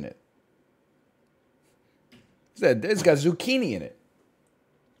courgettes in it. It's got zucchini in it.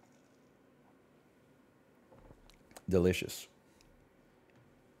 Delicious.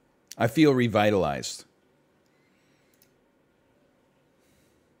 I feel revitalized.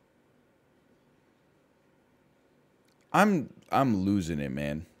 I'm losing it,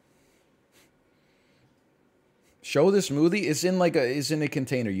 man. Show the smoothie. It's in a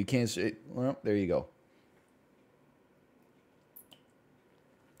container. You can't see it. Well, there you go.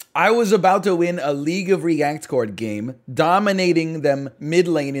 I was about to win a League of React Court game, dominating them mid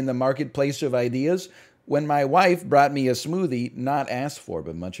lane in the marketplace of ideas, when my wife brought me a smoothie, not asked for,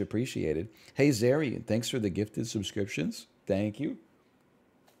 but much appreciated. Hey, Zarian, thanks for the gifted subscriptions. Thank you.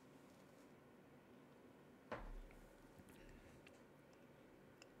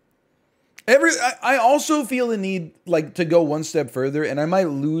 I also feel the need to go one step further, and I might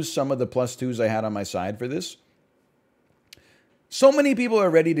lose some of the +2s I had on my side for this. So many people are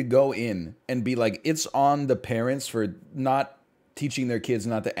ready to go in and be like, it's on the parents for not teaching their kids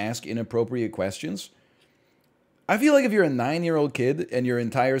not to ask inappropriate questions. I feel like if you're a 9-year-old kid and your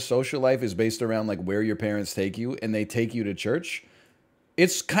entire social life is based around where your parents take you and they take you to church,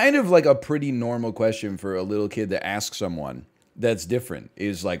 it's kind of like a pretty normal question for a little kid to ask someone that's different,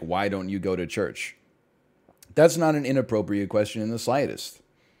 is why don't you go to church? That's not an inappropriate question in the slightest.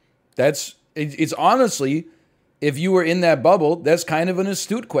 It's honestly, if you were in that bubble, that's kind of an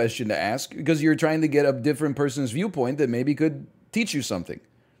astute question to ask because you're trying to get a different person's viewpoint that maybe could teach you something.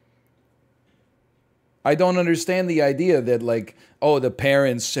 I don't understand the idea that oh, the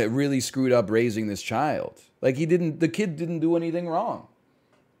parents really screwed up raising this child. The kid didn't do anything wrong.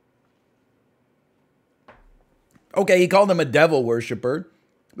 Okay, he called him a devil worshiper,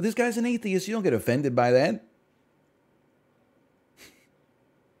 but this guy's an atheist. You don't get offended by that.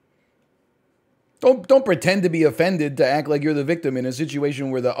 Don't pretend to be offended to act like you're the victim in a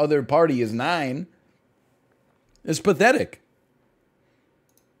situation where the other party is 9. It's pathetic.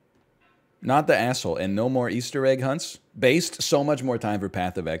 Not the asshole, and no more Easter egg hunts. Based so much more time for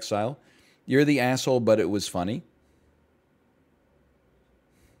Path of Exile. You're the asshole, but it was funny.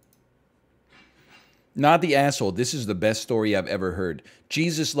 Not the asshole. This is the best story I've ever heard.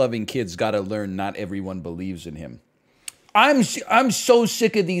 Jesus-loving kids gotta learn not everyone believes in him. I'm so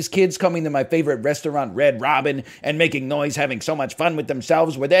sick of these kids coming to my favorite restaurant, Red Robin, and making noise, having so much fun with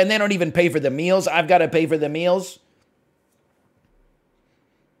themselves, and they don't even pay for the meals. I've got to pay for the meals.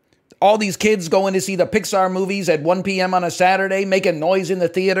 All these kids going to see the Pixar movies at 1 p.m. on a Saturday, making noise in the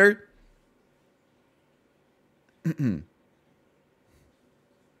theater.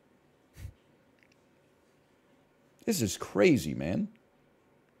 This is crazy, man.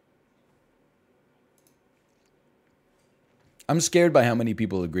 I'm scared by how many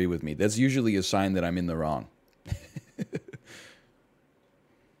people agree with me. That's usually a sign that I'm in the wrong.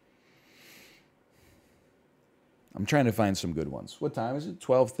 I'm trying to find some good ones. What time is it?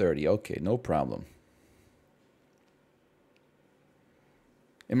 12:30. Okay, no problem.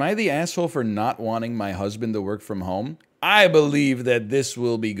 Am I the asshole for not wanting my husband to work from home? I believe that this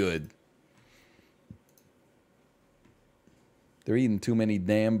will be good. They're eating too many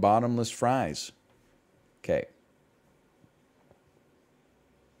damn bottomless fries. Okay.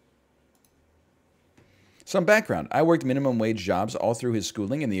 Some background. I worked minimum wage jobs all through his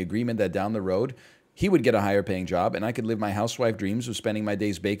schooling, and the agreement that down the road he would get a higher paying job and I could live my housewife dreams of spending my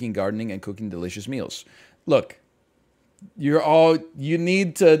days baking, gardening, and cooking delicious meals. Look, you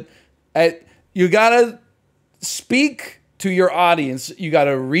need to, you gotta speak to your audience. You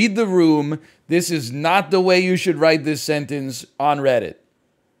gotta read the room. This is not the way you should write this sentence on Reddit.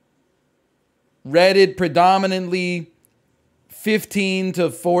 Reddit predominantly 15 to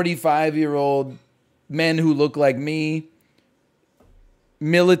 45-year-old men who look like me,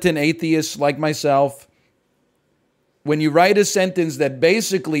 militant atheists like myself. When you write a sentence that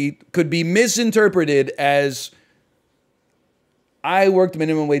basically could be misinterpreted as, I worked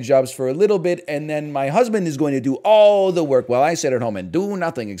minimum wage jobs for a little bit, and then my husband is going to do all the work while I sit at home and do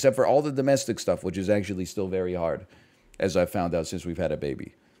nothing except for all the domestic stuff, which is actually still very hard, as I've found out since we've had a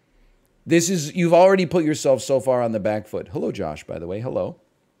baby. You've already put yourself so far on the back foot. Hello, Josh, by the way. Hello.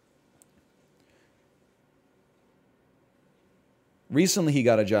 Recently, he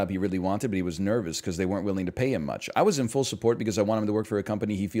got a job he really wanted, but he was nervous because they weren't willing to pay him much. I was in full support because I want him to work for a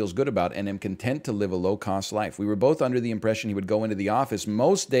company he feels good about and am content to live a low-cost life. We were both under the impression he would go into the office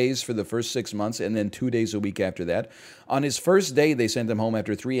most days for the first 6 months and then 2 days a week after that. On his first day, they sent him home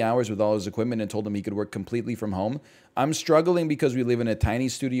after 3 hours with all his equipment and told him he could work completely from home. I'm struggling because we live in a tiny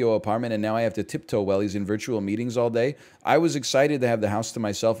studio apartment and now I have to tiptoe while he's in virtual meetings all day. I was excited to have the house to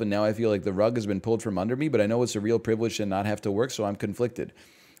myself and now I feel like the rug has been pulled from under me, but I know it's a real privilege to not have to work, so I'm conflicted.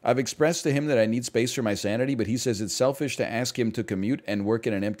 I've expressed to him that I need space for my sanity, but he says it's selfish to ask him to commute and work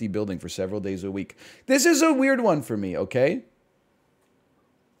in an empty building for several days a week. This is a weird one for me, okay?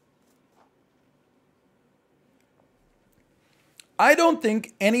 I don't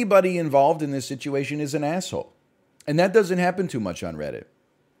think anybody involved in this situation is an asshole. And that doesn't happen too much on Reddit.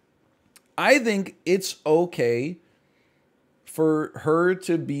 I think it's okay for her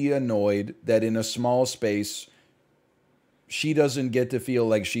to be annoyed that in a small space, she doesn't get to feel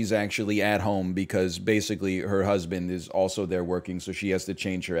like she's actually at home because basically her husband is also there working, so she has to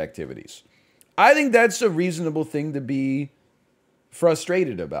change her activities. I think that's a reasonable thing to be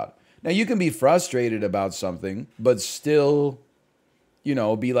frustrated about. Now, you can be frustrated about something, but still, you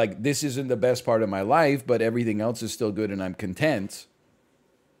know, be like, this isn't the best part of my life, but everything else is still good and I'm content.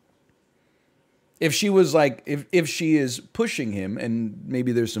 If she was like, if she is pushing him, and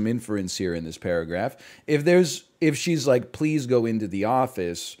maybe there's some inference here in this paragraph, if she's like, please go into the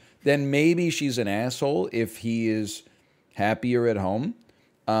office, then maybe she's an asshole if he is happier at home.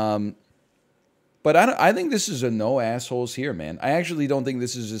 But I think this is a no assholes here, man. I actually don't think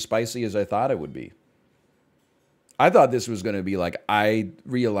this is as spicy as I thought it would be. I thought this was going to be like, I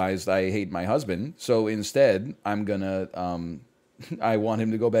realized I hate my husband, so instead I'm going to, I want him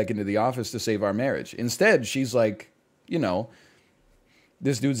to go back into the office to save our marriage. Instead, she's like, you know,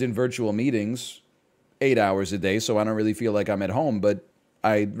 this dude's in virtual meetings 8 hours a day, so I don't really feel like I'm at home, but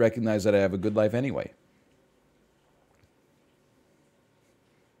I recognize that I have a good life anyway.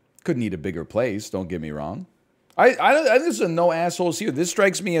 Could need a bigger place, don't get me wrong. I think this is a no assholes here. This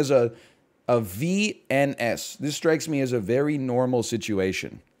strikes me as a VNS. This strikes me as a very normal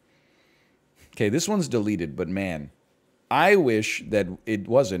situation. Okay, this one's deleted, but man, I wish that it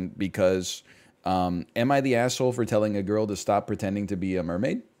wasn't because am I the asshole for telling a girl to stop pretending to be a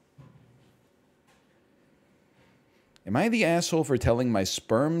mermaid? Am I the asshole for telling my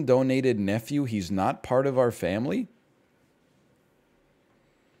sperm-donated nephew he's not part of our family?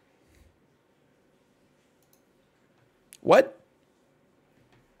 What?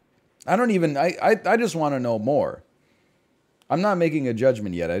 I don't even, I just want to know more. I'm not making a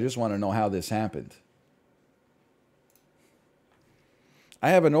judgment yet. I just want to know how this happened. I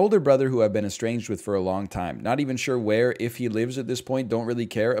have an older brother who I've been estranged with for a long time. Not even sure where, if he lives at this point, don't really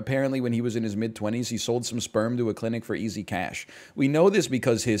care. Apparently, when he was in his mid-20s, he sold some sperm to a clinic for easy cash. We know this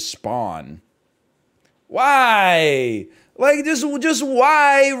because his spawn. Why? Like, just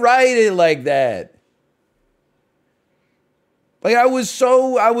why write it like that? Like, I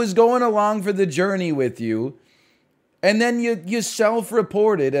was going along for the journey with you, and then you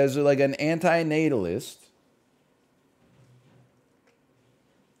self-reported as like an anti-natalist.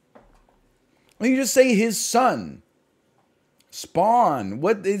 Well, you just say his son. Spawn.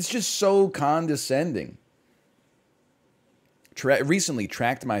 What? It's just so condescending. Recently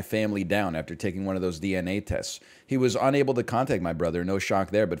tracked my family down after taking one of those DNA tests. He was unable to contact my brother, no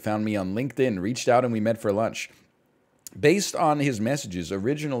shock there, but found me on LinkedIn, reached out, and we met for lunch. Based on his messages,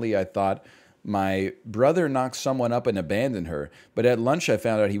 originally I thought my brother knocked someone up and abandoned her, but at lunch I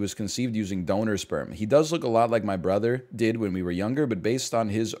found out he was conceived using donor sperm. He does look a lot like my brother did when we were younger, but based on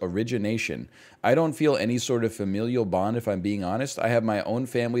his origination, I don't feel any sort of familial bond, if I'm being honest. I have my own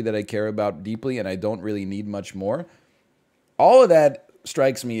family that I care about deeply, and I don't really need much more. All of that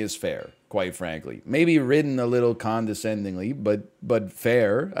strikes me as fair, quite frankly. Maybe written a little condescendingly, but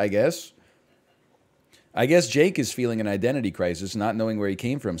fair, I guess. I guess Jake is feeling an identity crisis, not knowing where he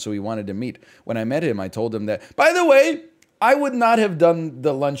came from, so he wanted to meet. When I met him, I told him that... By the way, I would not have done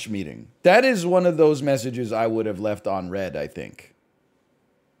the lunch meeting. That is one of those messages I would have left on read, I think.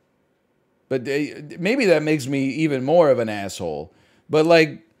 But maybe that makes me even more of an asshole. But,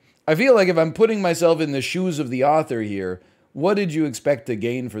 like, I feel like if I'm putting myself in the shoes of the author here... What did you expect to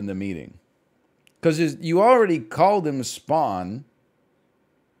gain from the meeting? Because you already called him Spawn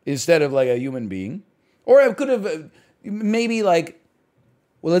instead of like a human being. Or I could have maybe like,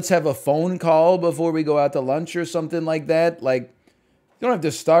 well, let's have a phone call before we go out to lunch or something like that. Like, you don't have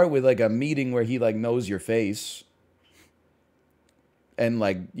to start with like a meeting where he like knows your face. And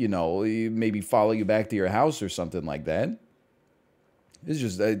like, you know, maybe follow you back to your house or something like that. It's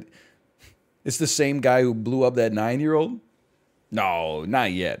just, it's the same guy who blew up that 9-year-old. No,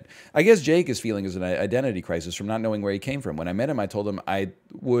 not yet. I guess Jake is feeling as an identity crisis from not knowing where he came from. When I met him, I told him I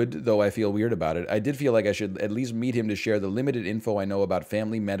would, though I feel weird about it. I did feel like I should at least meet him to share the limited info I know about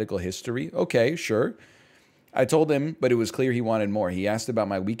family medical history. Okay, sure. I told him, but it was clear he wanted more. He asked about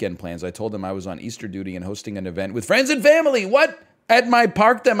my weekend plans. I told him I was on Easter duty and hosting an event with friends and family. What? At my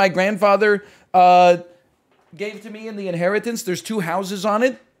park that my grandfather gave to me in the inheritance? There's 2 houses on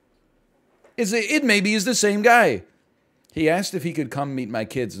it? It maybe is the same guy. He asked if he could come meet my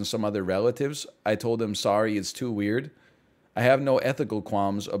kids and some other relatives. I told him, sorry, it's too weird. I have no ethical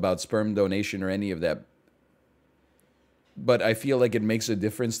qualms about sperm donation or any of that. But I feel like it makes a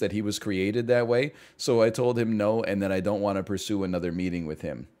difference that he was created that way. So I told him no, and that I don't want to pursue another meeting with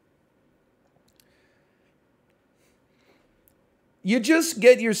him. You just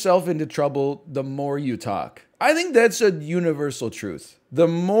get yourself into trouble the more you talk. I think that's a universal truth. The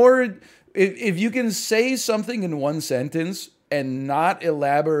more... If you can say something in one sentence and not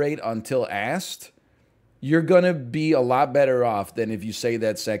elaborate until asked, you're going to be a lot better off than if you say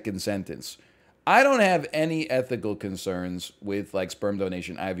that second sentence. I don't have any ethical concerns with like sperm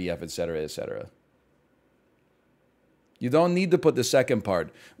donation, IVF, etc., etc. You don't need to put the second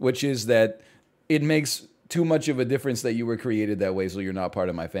part, which is that it makes too much of a difference that you were created that way, so you're not part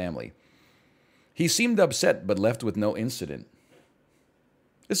of my family. He seemed upset, but left with no incident.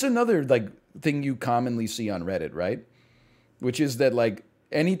 It's another like thing you commonly see on Reddit, right? Which is that like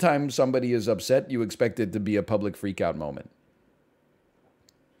anytime somebody is upset, you expect it to be a public freakout moment.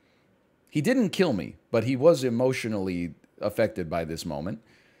 He didn't kill me, but he was emotionally affected by this moment.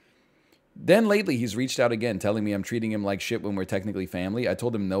 Then lately, he's reached out again, telling me I'm treating him like shit when we're technically family. I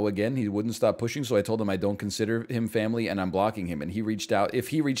told him no again. He wouldn't stop pushing, so I told him I don't consider him family and I'm blocking him. And he reached out. If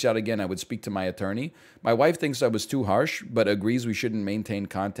he reached out again, I would speak to my attorney. My wife thinks I was too harsh, but agrees we shouldn't maintain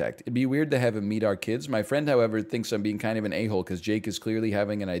contact. It'd be weird to have him meet our kids. My friend, however, thinks I'm being kind of an a-hole because Jake is clearly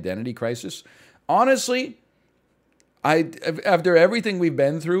having an identity crisis. Honestly, after everything we've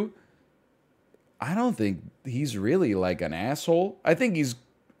been through, I don't think he's really like an asshole. I think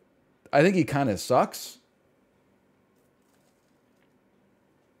he kind of sucks.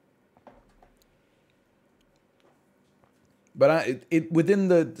 But within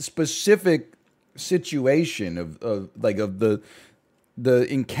the specific situation of the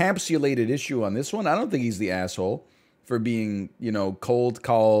encapsulated issue on this one, I don't think he's the asshole for being, you know, cold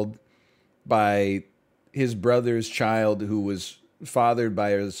called by his brother's child who was fathered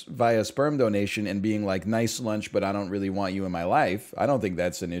via sperm donation and being like, nice lunch, but I don't really want you in my life. I don't think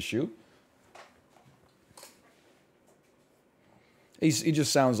that's an issue. He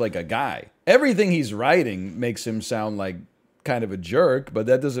just sounds like a guy. Everything he's writing makes him sound like kind of a jerk, but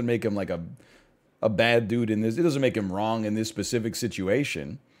that doesn't make him like a bad dude in this. It doesn't make him wrong in this specific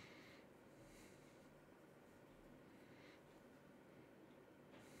situation.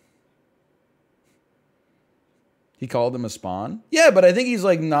 He called him a spawn? Yeah, but I think he's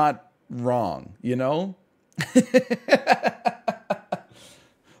like not wrong, you know?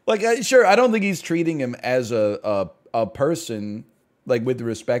 Like, sure, I don't think he's treating him as a person, like with the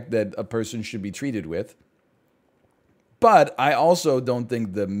respect that a person should be treated with. But I also don't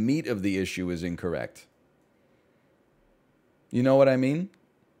think the meat of the issue is incorrect. You know what I mean?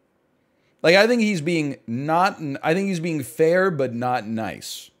 Like, I think he's being fair, but not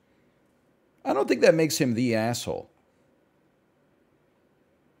nice. I don't think that makes him the asshole.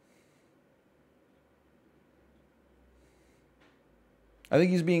 I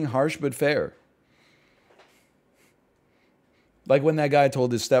think he's being harsh, but fair. Like when that guy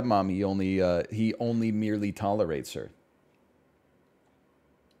told his stepmom he only merely tolerates her.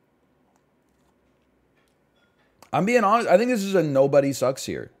 I'm being honest. I think this is a nobody sucks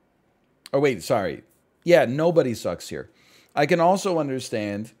here. Oh, wait, sorry. Yeah, nobody sucks here. I can also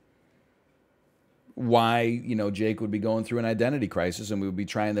understand why, you know, Jake would be going through an identity crisis and we would be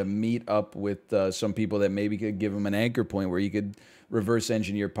trying to meet up with some people that maybe could give him an anchor point where he could reverse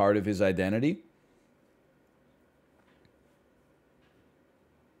engineer part of his identity.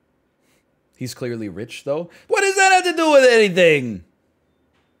 He's clearly rich, though. What does that have to do with anything?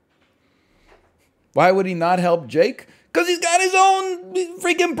 Why would he not help Jake? Because he's got his own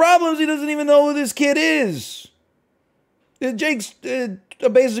freaking problems. He doesn't even know who this kid is. Jake's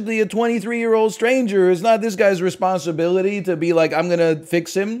basically a 23-year-old stranger. It's not this guy's responsibility to be like, I'm going to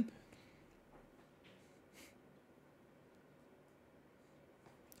fix him.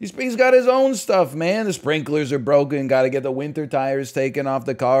 He's got his own stuff, man. The sprinklers are broken. Got to get the winter tires taken off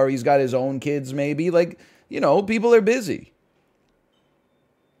the car. He's got his own kids, maybe. Like, you know, people are busy.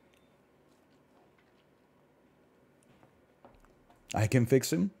 I can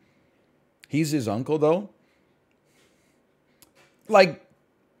fix him. He's his uncle, though. Like,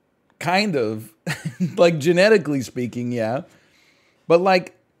 kind of. Like, genetically speaking, yeah. But,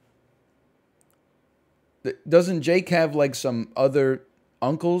 like, doesn't Jake have, like, some other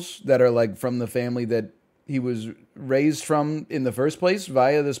uncles that are, like, from the family that he was raised from in the first place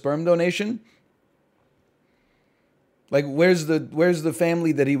via the sperm donation? Like, where's the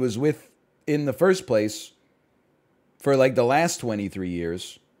family that he was with in the first place for, like, the last 23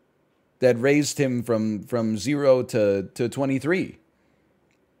 years that raised him from 0 to 23?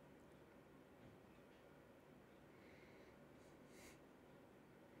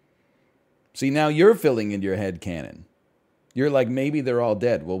 See, now you're filling in your head canon. You're like, maybe they're all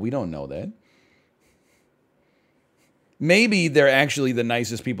dead. Well, we don't know that. Maybe they're actually the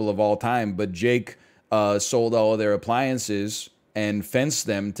nicest people of all time, but Jake sold all of their appliances and fenced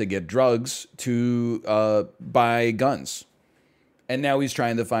them to get drugs to buy guns. And now he's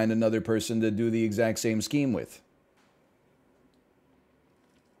trying to find another person to do the exact same scheme with.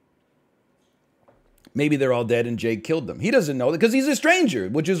 Maybe they're all dead and Jake killed them. He doesn't know that because he's a stranger,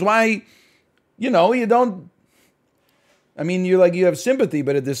 which is why, you know, you don't... I mean, you're like, you have sympathy,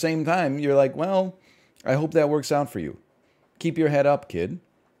 but at the same time, you're like, well, I hope that works out for you. Keep your head up, kid.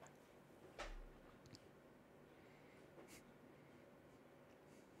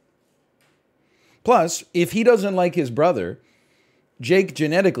 Plus, if he doesn't like his brother, Jake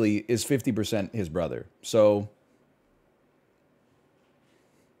genetically is 50% his brother. So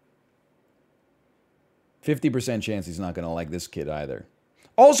 50% chance he's not going to like this kid either.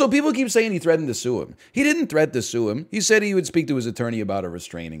 Also, people keep saying he threatened to sue him. He didn't threaten to sue him. He said he would speak to his attorney about a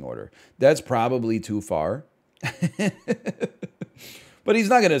restraining order. That's probably too far. But he's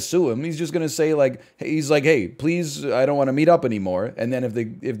not going to sue him. He's just going to say, like, he's like, hey, please, I don't want to meet up anymore. And then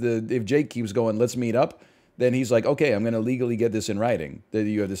if Jake keeps going, let's meet up, then he's like, okay, I'm going to legally get this in writing that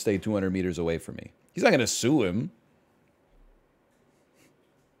you have to stay 200 meters away from me. He's not going to sue him.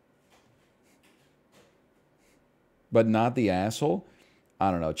 But not the asshole? I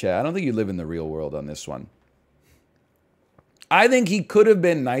don't know, Chad. I don't think you live in the real world on this one. I think he could have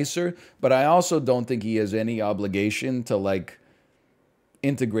been nicer, but I also don't think he has any obligation to, like,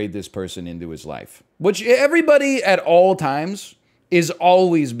 integrate this person into his life. Which everybody at all times is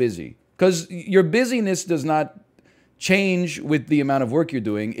always busy. Because your busyness does not change with the amount of work you're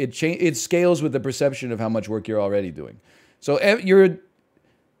doing. It scales with the perception of how much work you're already doing. So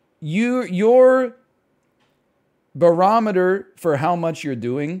your barometer for how much you're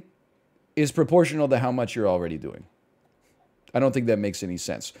doing is proportional to how much you're already doing. I don't think that makes any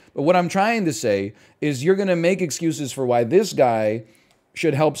sense. But what I'm trying to say is you're going to make excuses for why this guy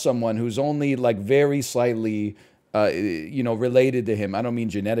should help someone who's only, like, very slightly, related to him. I don't mean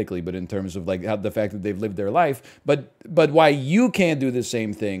genetically, but in terms of, like, how the fact that they've lived their life. But why you can't do the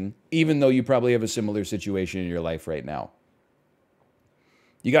same thing, even though you probably have a similar situation in your life right now.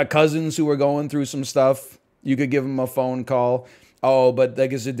 You got cousins who are going through some stuff. You could give them a phone call. Oh, but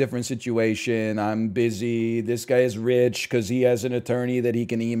like, it's a different situation. I'm busy. This guy is rich because he has an attorney that he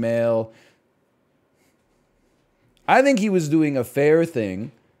can email. I think he was doing a fair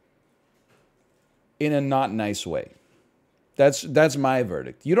thing in a not nice way. That's my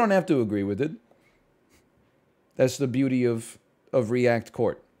verdict. You don't have to agree with it. That's the beauty of React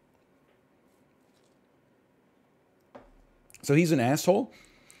Court. So he's an asshole?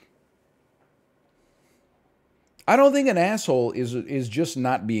 I don't think an asshole is just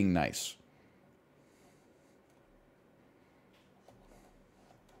not being nice.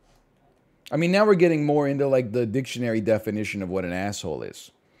 I mean, now we're getting more into like the dictionary definition of what an asshole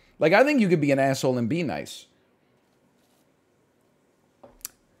is. Like, I think you could be an asshole and be nice.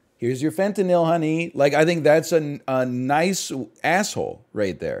 Here's your fentanyl, honey. Like, I think that's a nice asshole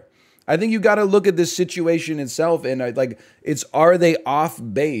right there. I think you got to look at this situation itself and like, are they off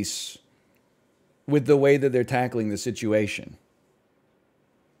base with the way that they're tackling the situation?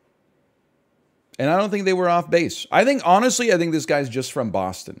 And I don't think they were off base. Honestly, I think this guy's just from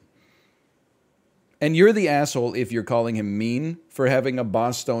Boston. And you're the asshole if you're calling him mean for having a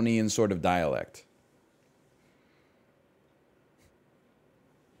Bostonian sort of dialect.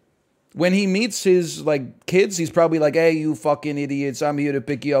 When he meets his like kids, he's probably like, hey, you fucking idiots, I'm here to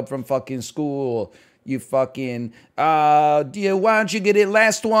pick you up from fucking school. You fucking, why don't you get it?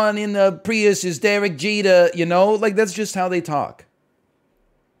 Last one in the Prius is Derek Jeter, you know? Like, that's just how they talk.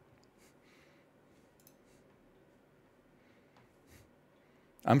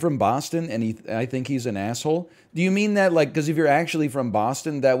 I'm from Boston, and I think he's an asshole. Do you mean that, like, because if you're actually from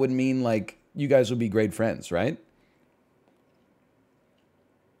Boston, that would mean, like, you guys would be great friends, right?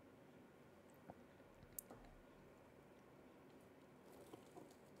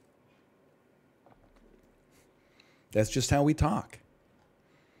 That's just how we talk.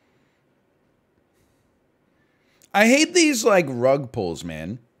 I hate these, like, rug pulls,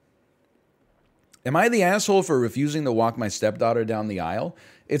 man. Am I the asshole for refusing to walk my stepdaughter down the aisle?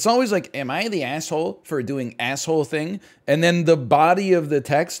 It's always like, am I the asshole for doing asshole thing? And then the body of the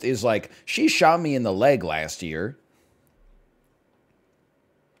text is like, she shot me in the leg last year.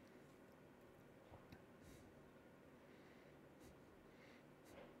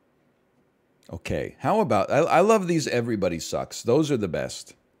 Okay, how about, I love these everybody sucks. Those are the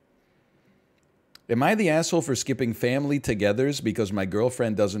best. Am I the asshole for skipping family togethers because my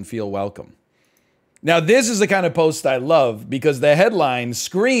girlfriend doesn't feel welcome? Now, this is the kind of post I love because the headline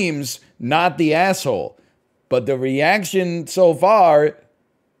screams, not the asshole. But the reaction so far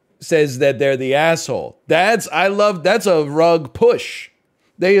says that they're the asshole. That's a rug push.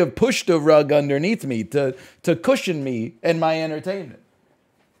 They have pushed a rug underneath me to cushion me and my entertainment.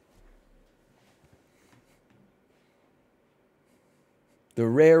 The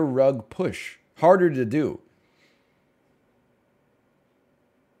rare rug push. Harder to do.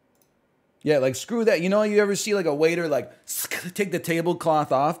 Yeah, like, screw that. You know, you ever see, like, a waiter, like, take the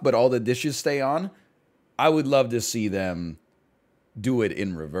tablecloth off, but all the dishes stay on? I would love to see them do it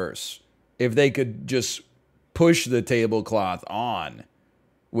in reverse. If they could just push the tablecloth on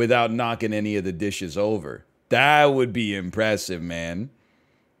without knocking any of the dishes over. That would be impressive, man.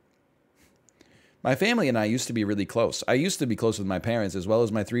 My family and I used to be really close. I used to be close with my parents as well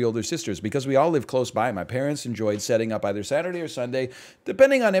as my 3 older sisters because we all live close by. My parents enjoyed setting up either Saturday or Sunday,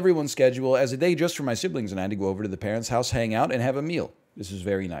 depending on everyone's schedule, as a day just for my siblings and I to go over to the parents' house, hang out, and have a meal. This is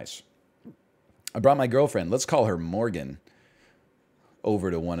very nice. I brought my girlfriend, let's call her Morgan,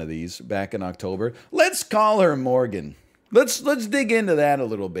 over to one of these back in October. Let's call her Morgan. Let's dig into that a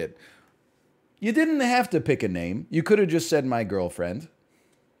little bit. You didn't have to pick a name. You could have just said my girlfriend.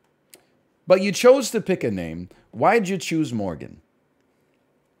 But you chose to pick a name. Why'd you choose Morgan?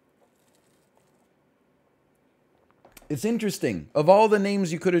 It's interesting. Of all the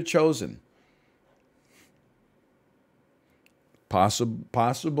names you could have chosen,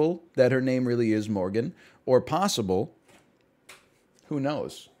 possible that her name really is Morgan, or possible, who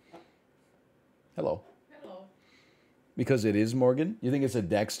knows? Hello. Hello. Because it is Morgan? You think it's a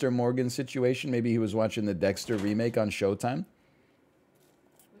Dexter Morgan situation? Maybe he was watching the Dexter remake on Showtime?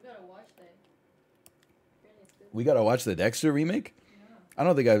 We gotta watch the Dexter remake? Yeah. I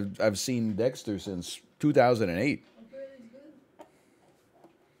don't think I've seen Dexter since 2008.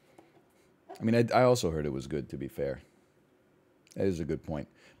 I mean, I also heard it was good, to be fair. That is a good point.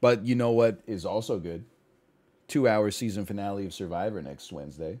 But you know what is also good? 2-hour season finale of Survivor next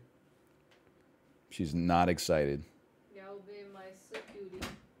Wednesday. She's not excited. Yeah, I'll be my sick duty.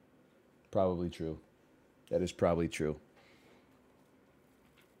 Probably true. That is probably true.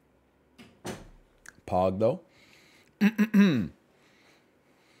 Pog, though.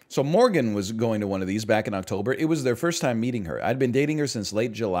 So Morgan was going to one of these back in October. It was their first time meeting her. I'd been dating her since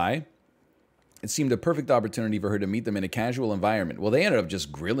late July. It seemed a perfect opportunity for her to meet them in a casual environment. Well, they ended up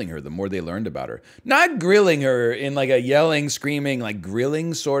just grilling her the more they learned about her. Not grilling her in like a yelling, screaming, like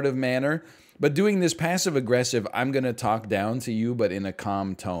grilling sort of manner, but doing this passive-aggressive, I'm going to talk down to you, but in a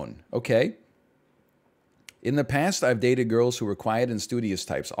calm tone. Okay? In the past, I've dated girls who were quiet and studious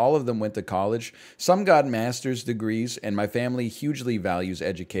types. All of them went to college. Some got master's degrees, and my family hugely values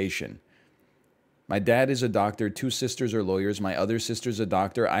education. My dad is a doctor. 2 sisters are lawyers. My other sister's a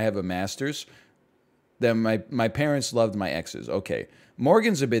doctor. I have a master's. Then my parents loved my exes. Okay.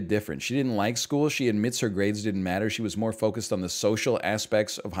 Morgan's a bit different. She didn't like school. She admits her grades didn't matter. She was more focused on the social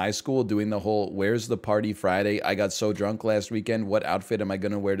aspects of high school, doing the whole, where's the party Friday? I got so drunk last weekend. What outfit am I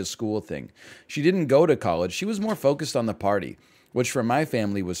going to wear to school thing? She didn't go to college. She was more focused on the party, which for my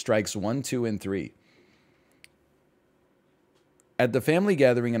family was strikes 1, 2, and 3. At the family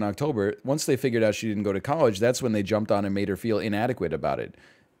gathering in October, once they figured out she didn't go to college, that's when they jumped on and made her feel inadequate about it.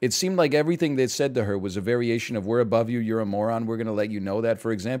 It seemed like everything they said to her was a variation of, we're above you, you're a moron, we're going to let you know that.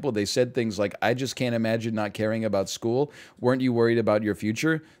 For example, they said things like, I just can't imagine not caring about school. Weren't you worried about your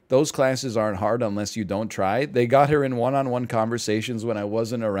future? Those classes aren't hard unless you don't try. They got her in one-on-one conversations when I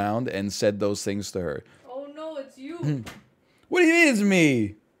wasn't around and said those things to her. Oh no, it's you. What do you mean it's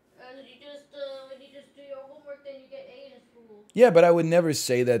me? When you just do your homework, then you get A in school. Yeah, but I would never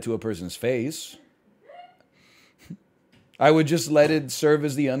say that to a person's face. I would just let it serve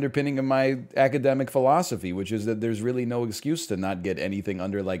as the underpinning of my academic philosophy, which is that there's really no excuse to not get anything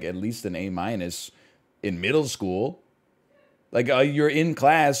under like at least an A- in middle school. Like you're in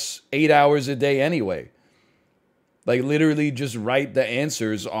class 8 hours a day anyway. Like literally just write the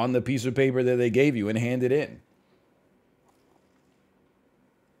answers on the piece of paper that they gave you and hand it in.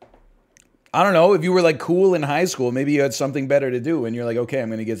 I don't know, if you were like cool in high school, maybe you had something better to do and you're like, okay, I'm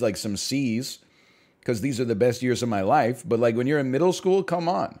going to get like some C's, because these are the best years of my life. But like when you're in middle school, come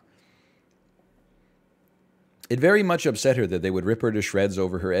on. It very much upset her that they would rip her to shreds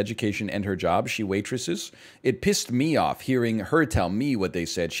over her education and her job. She waitresses. It pissed me off hearing her tell me what they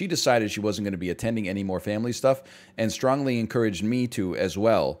said. She decided she wasn't going to be attending any more family stuff and strongly encouraged me to as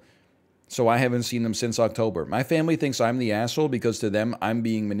well. So I haven't seen them since October. My family thinks I'm the asshole because to them, I'm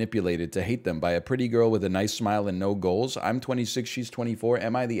being manipulated to hate them by a pretty girl with a nice smile and no goals. I'm 26, she's 24.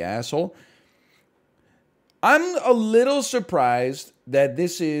 Am I the asshole? I'm a little surprised that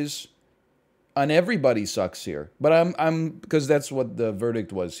this is an everybody sucks here, but I'm because that's what the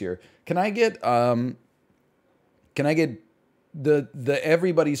verdict was here. Can I get the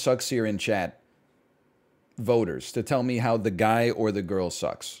everybody sucks here in chat voters to tell me how the guy or the girl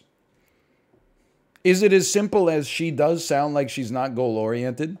sucks? Is it as simple as she does sound like she's not goal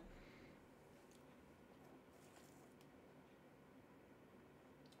oriented?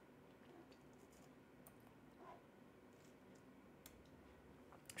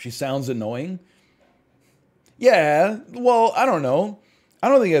 She sounds annoying. Yeah, well, I don't know. I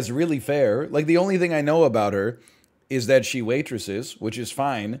don't think that's really fair. Like, the only thing I know about her is that she waitresses, which is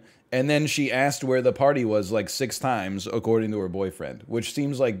fine. And then she asked where the party was like 6 times, according to her boyfriend, which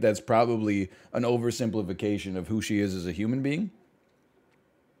seems like that's probably an oversimplification of who she is as a human being.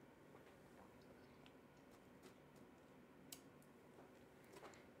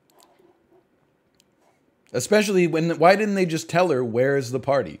 Especially when, why didn't they just tell her, where's the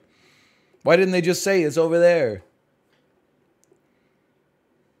party? Why didn't they just say, it's over there?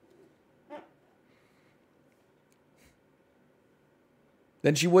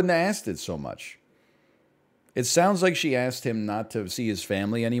 Then she wouldn't have asked it so much. It sounds like she asked him not to see his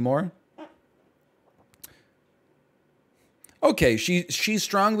family anymore. Okay, she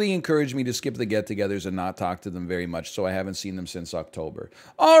strongly encouraged me to skip the get-togethers and not talk to them very much, so I haven't seen them since October.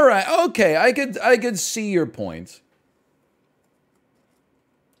 All right, okay, I could see your point.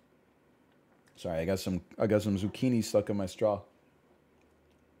 Sorry, I got some zucchini stuck in my straw.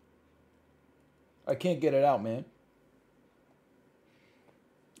 I can't get it out, man.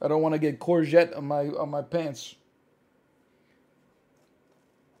 I don't want to get courgette on my pants.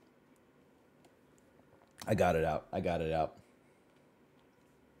 I got it out.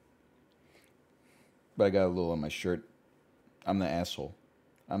 But I got a little on my shirt. I'm the asshole.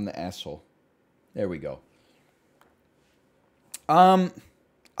 There we go. I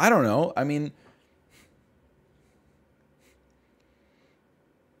don't know. I mean,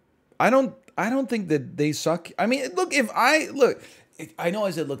 I don't think that they suck. I mean, look, I know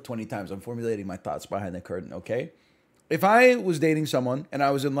I said look 20 times. I'm formulating my thoughts behind the curtain, okay? If I was dating someone and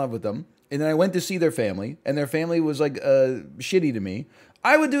I was in love with them, and then I went to see their family, and their family was like shitty to me,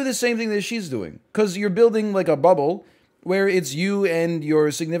 I would do the same thing that she's doing. Because you're building like a bubble where it's you and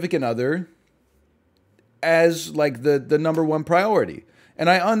your significant other as like the number one priority. And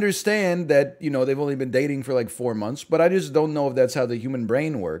I understand that, you know, they've only been dating for like 4 months, but I just don't know if that's how the human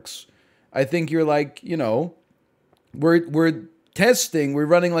brain works. I think you're like, you know, we're testing, we're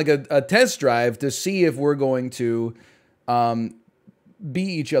running like a test drive to see if we're going to be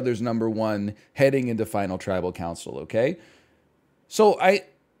each other's number one heading into final tribal council, okay? So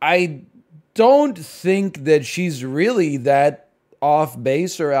I don't think that she's really that off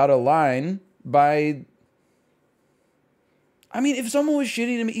base or out of line by... I mean, if someone was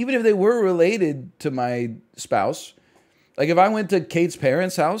shitty to me, even if they were related to my spouse, like if I went to Kate's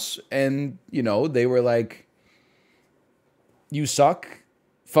parents' house and, you know, they were like, you suck,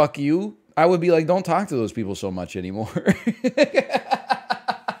 fuck you, I would be like, don't talk to those people so much anymore.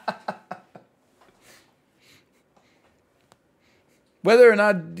 Whether or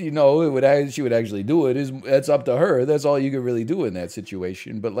not, you know, she would actually do it that's up to her. That's all you could really do in that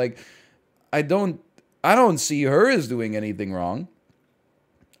situation. But like, I don't see her as doing anything wrong.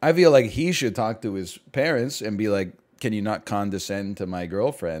 I feel like he should talk to his parents and be like, can you not condescend to my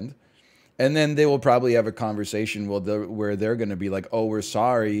girlfriend? And then they will probably have a conversation where they're going to be like, oh, we're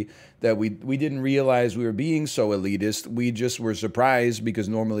sorry that we didn't realize we were being so elitist. We just were surprised because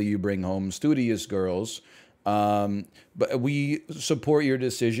normally you bring home studious girls. But we support your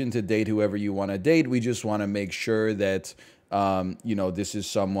decision to date whoever you want to date. We just want to make sure that, you know, this is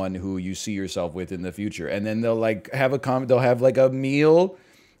someone who you see yourself with in the future. And then they'll like have they'll have like a meal.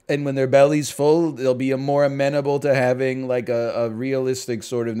 And when their belly's full, they'll be more amenable to having like a realistic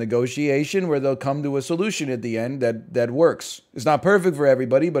sort of negotiation where they'll come to a solution at the end that works. It's not perfect for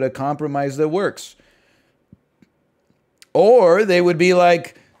everybody, but a compromise that works. Or they would be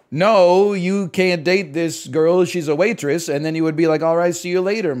like, no, you can't date this girl. She's a waitress. And then you would be like, all right, see you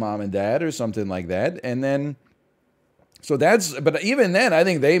later, mom and dad, or something like that. And then, so but even then, I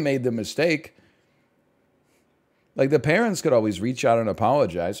think they made the mistake. Like the parents could always reach out and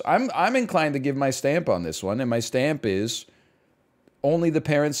apologize. I'm inclined to give my stamp on this one, and my stamp is only the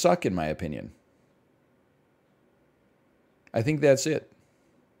parents suck, in my opinion. I think that's it.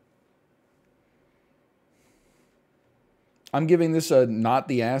 I'm giving this a not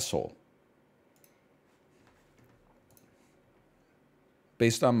the asshole.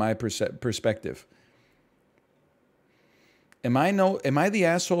 Based on my perspective. Am I the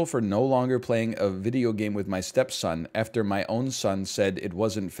asshole for no longer playing a video game with my stepson after my own son said it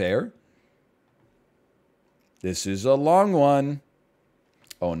wasn't fair? This is a long one.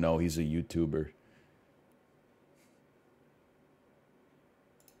 Oh no, he's a YouTuber.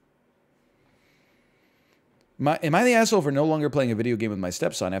 Am I the asshole for no longer playing a video game with my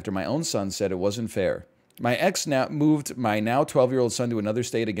stepson after my own son said it wasn't fair? My ex now moved my now 12-year-old son to another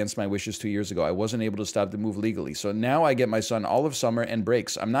state against my wishes 2 years ago. I wasn't able to stop the move legally, so now I get my son all of summer and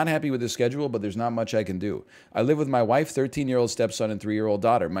breaks. I'm not happy with his schedule, but there's not much I can do. I live with my wife, 13-year-old stepson, and 3-year-old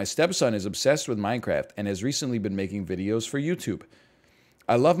daughter. My stepson is obsessed with Minecraft and has recently been making videos for YouTube.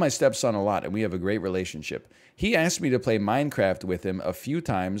 I love my stepson a lot, and we have a great relationship. He asked me to play Minecraft with him a few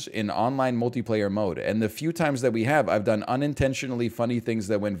times in online multiplayer mode, and the few times that we have, I've done unintentionally funny things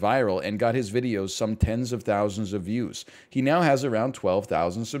that went viral and got his videos some tens of thousands of views. He now has around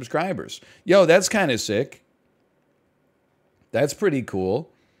 12,000 subscribers. Yo, that's kind of sick. That's pretty cool.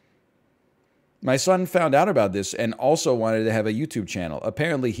 My son found out about this and also wanted to have a YouTube channel.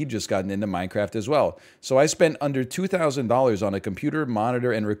 Apparently, he'd just gotten into Minecraft as well. So I spent under $2,000 on a computer,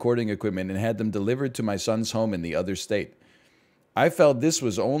 monitor, and recording equipment and had them delivered to my son's home in the other state. I felt this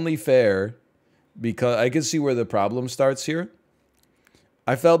was only fair because I could see where the problem starts here.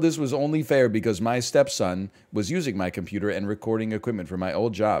 I felt this was only fair because my stepson was using my computer and recording equipment for my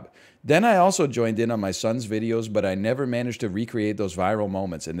old job. Then I also joined in on my son's videos, but I never managed to recreate those viral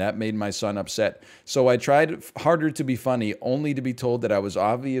moments, and that made my son upset. So I tried harder to be funny, only to be told that I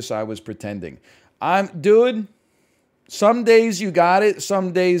was pretending. Dude, some days you got it,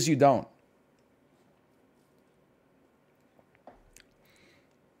 some days you don't.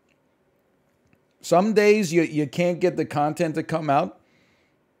 Some days you can't get the content to come out.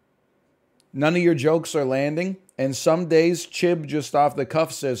 None of your jokes are landing. And some days, Chib just off the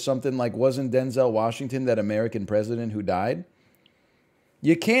cuff says something like, wasn't Denzel Washington that American president who died?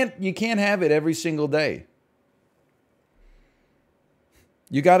 You can't have it every single day.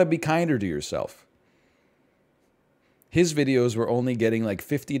 You got to be kinder to yourself. His videos were only getting like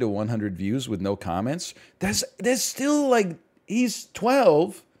 50 to 100 views with no comments. That's still like, he's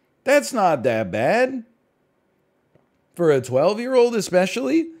 12. That's not that bad. For a 12-year-old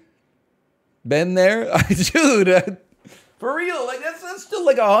especially. Been there? Dude, for real, like that's still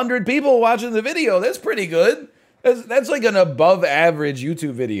like 100 people watching the video. That's pretty good. That's like an above average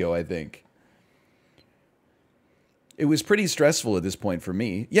YouTube video, I think. it was pretty stressful at this point for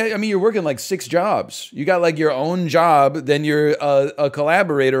me. Yeah, I mean, you're working like 6 jobs. You got like your own job, then you're a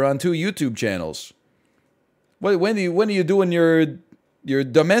collaborator on 2 YouTube channels. When are you doing your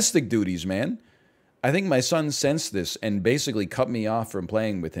domestic duties, man? I think my son sensed this and basically cut me off from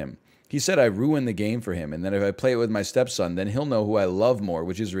playing with him. He said I ruined the game for him, and that if I play it with my stepson, then he'll know who I love more,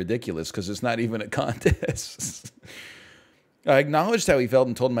 which is ridiculous because it's not even a contest. I acknowledged how he felt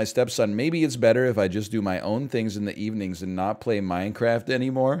and told my stepson, maybe it's better if I just do my own things in the evenings and not play Minecraft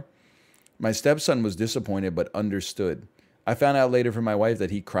anymore. My stepson was disappointed but understood. I found out later from my wife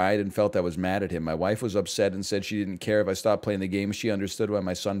that he cried and felt I was mad at him. My wife was upset and said she didn't care if I stopped playing the game. She understood why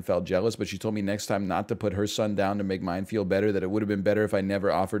my son felt jealous, but she told me next time not to put her son down to make mine feel better, that it would have been better if I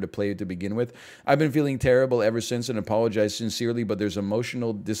never offered to play to begin with. I've been feeling terrible ever since and apologize sincerely, but there's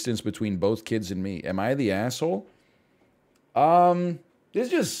emotional distance between both kids and me. Am I the asshole? This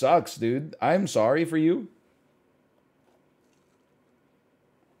just sucks, dude. I'm sorry for you.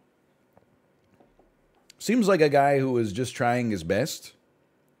 Seems like a guy who was just trying his best.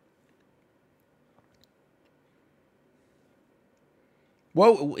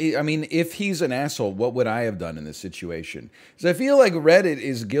 Well, I mean, if he's an asshole, what would I have done in this situation? Because I feel like Reddit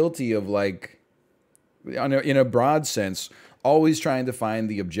is guilty of, like, in a broad sense, always trying to find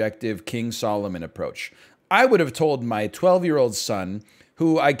the objective King Solomon approach. I would have told my 12-year-old son,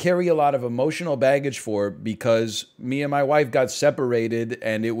 who I carry a lot of emotional baggage for because me and my wife got separated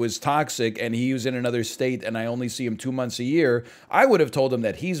and it was toxic and he was in another state and I only see him 2 months a year. I would have told him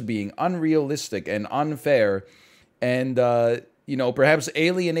that he's being unrealistic and unfair and, you know, perhaps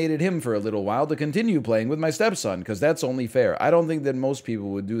alienated him for a little while to continue playing with my stepson because that's only fair. I don't think that most people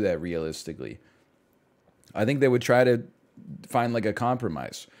would do that realistically. I think they would try to find like a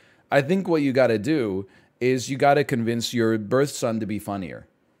compromise. I think what you got to do is you got to convince your birth son to be funnier.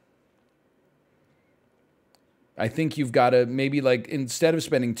 I think you've got to maybe, like, instead of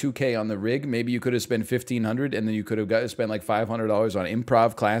spending $2K on the rig, maybe you could have spent $1,500 and then you could have got to spend like $500 on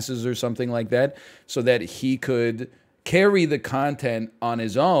improv classes or something like that so that he could carry the content on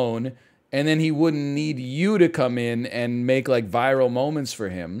his own and then he wouldn't need you to come in and make like viral moments for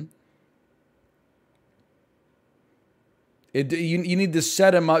him. You need to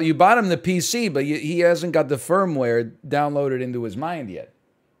set him up. You bought him the PC, but he hasn't got the firmware downloaded into his mind yet.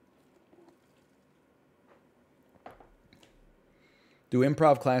 Do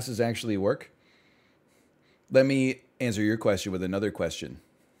improv classes actually work? Let me answer your question with another question.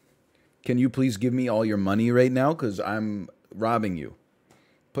 Can you please give me all your money right now? Because I'm robbing you.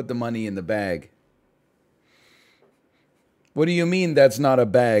 Put the money in the bag. What do you mean that's not a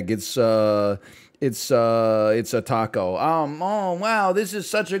bag? It's a taco. Oh, wow, this is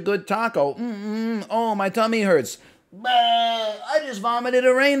such a good taco. Oh, my tummy hurts. I just vomited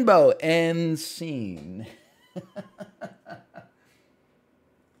a rainbow. End scene.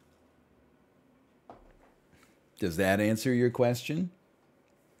 Does that answer your question?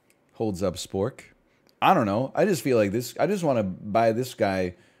 Holds up spork. I don't know. I just feel like this. I just want to buy this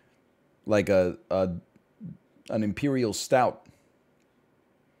guy like an imperial stout.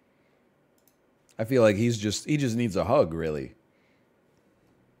 I feel like he just needs a hug, really.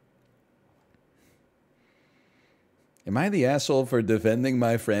 Am I the asshole for defending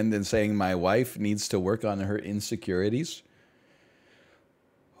my friend and saying my wife needs to work on her insecurities?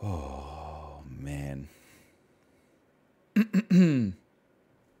 Oh, man.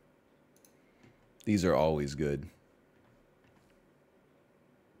 These are always good.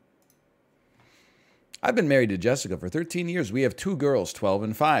 I've been married to Jessica for 13 years. We have 2 girls, 12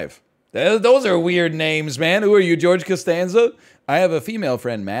 and 5. Those are weird names, man. Who are you, George Costanza? I have a female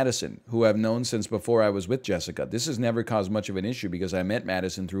friend, Madison, who I've known since before I was with Jessica. This has never caused much of an issue because I met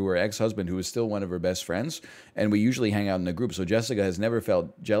Madison through her ex-husband, who is still one of her best friends, and we usually hang out in a group, so Jessica has never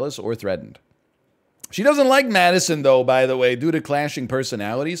felt jealous or threatened. She doesn't like Madison, though, by the way, due to clashing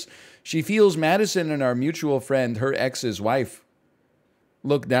personalities. She feels Madison and our mutual friend, her ex's wife,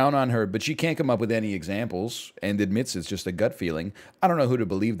 look down on her, but she can't come up with any examples and admits it's just a gut feeling. I don't know who to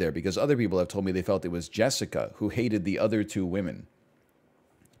believe there because other people have told me they felt it was Jessica who hated the other 2 women.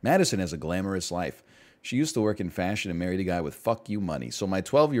 Madison has a glamorous life. She used to work in fashion and married a guy with fuck you money. So my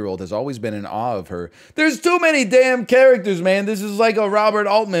 12-year-old has always been in awe of her. There's too many damn characters, man. This is like a Robert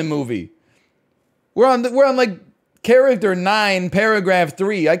Altman movie. We're on like character 9, paragraph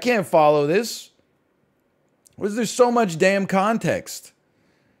 3. I can't follow this. There's so much damn context.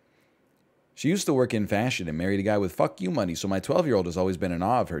 She used to work in fashion and married a guy with fuck you money, so my 12-year-old has always been in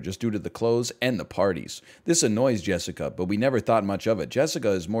awe of her just due to the clothes and the parties. This annoys Jessica, but we never thought much of it. Jessica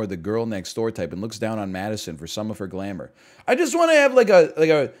is more the girl next door type and looks down on Madison for some of her glamour. I just want to have like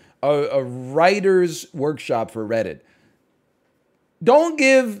a writer's workshop for Reddit. Don't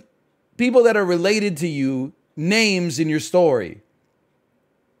give people that are related to you names in your story.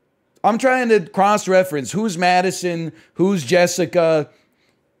 I'm trying to cross-reference who's Madison, who's Jessica.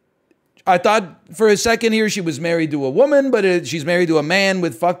 I thought for a second here she was married to a woman, but she's married to a man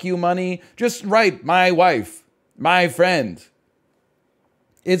with fuck you money. Just write my wife, my friend.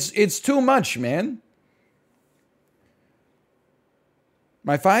 It's too much, man.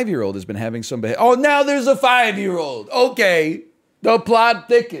 My 5-year-old has been having some behavior. Oh, now there's a 5-year-old. Okay, the plot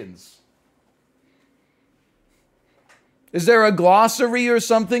thickens. Is there a glossary or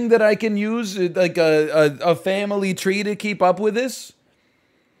something that I can use, like a family tree to keep up with this?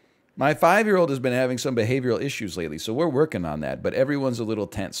 My 5-year-old has been having some behavioral issues lately, so we're working on that, but everyone's a little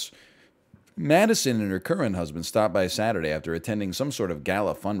tense. Madison and her current husband stopped by Saturday after attending some sort of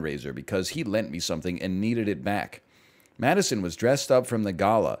gala fundraiser because he lent me something and needed it back. Madison was dressed up from the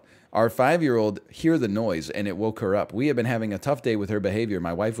gala. Our 5-year-old heard the noise and it woke her up. We have been having a tough day with her behavior.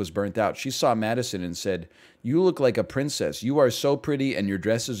 My wife was burnt out. She saw Madison and said, "You look like a princess. You are so pretty and your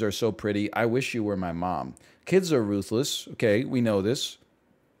dresses are so pretty. I wish you were my mom." Kids are ruthless. Okay, we know this.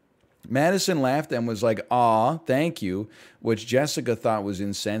 Madison laughed and was like, "Aw, thank you," which Jessica thought was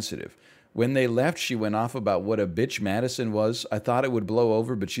insensitive. When they left, she went off about what a bitch Madison was. I thought it would blow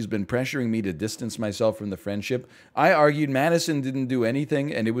over, but she's been pressuring me to distance myself from the friendship. I argued Madison didn't do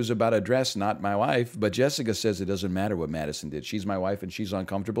anything, and it was about a dress, not my wife. But Jessica says it doesn't matter what Madison did. She's my wife, and she's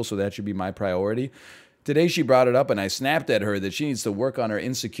uncomfortable, so that should be my priority. Today, she brought it up, and I snapped at her that she needs to work on her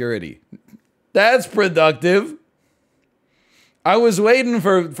insecurity. That's productive. I was waiting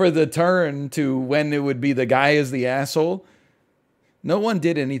for the turn to when it would be the guy is the asshole. No one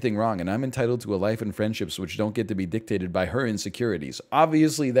did anything wrong, and I'm entitled to a life and friendships which don't get to be dictated by her insecurities.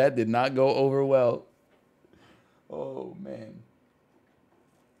 Obviously, that did not go over well. Oh, man.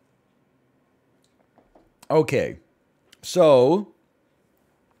 Okay. So,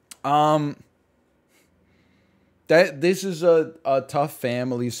 this is a tough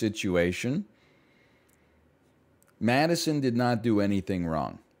family situation. Madison did not do anything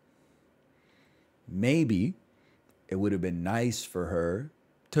wrong. Maybe it would have been nice for her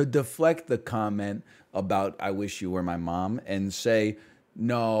to deflect the comment about "I wish you were my mom" and say,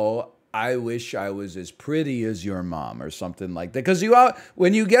 "No, I wish I was as pretty as your mom," or something like that. Because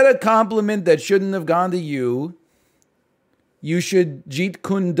when you get a compliment that shouldn't have gone to you, you should jeet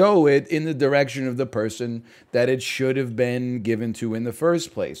kundo it in the direction of the person that it should have been given to in the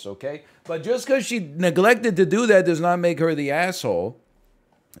first place, okay? But just because she neglected to do that does not make her the asshole.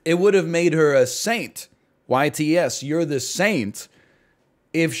 It would have made her a saint. YTS, you're the saint,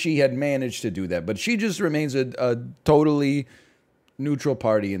 if she had managed to do that. But she just remains a totally neutral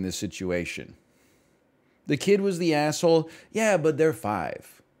party in this situation. The kid was the asshole. Yeah, but they're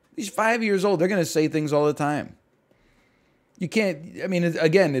 5. He's 5 years old. They're going to say things all the time. You can't, I mean,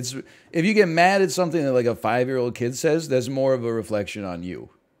 again, if you get mad at something that like a 5-year-old kid says, that's more of a reflection on you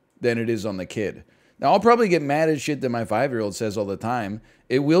than it is on the kid. Now, I'll probably get mad at shit that my 5-year-old says all the time.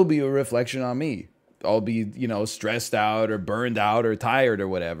 It will be a reflection on me. I'll be, stressed out or burned out or tired or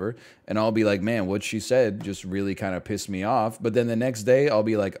whatever. And I'll be like, man, what she said just really kind of pissed me off. But then the next day, I'll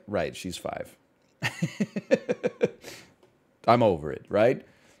be like, right, she's 5. I'm over it, right?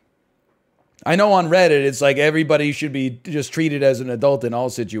 I know on Reddit, it's like everybody should be just treated as an adult in all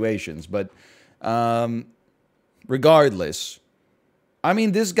situations. But regardless, I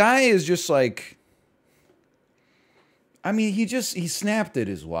mean, this guy is just like, I mean, he snapped at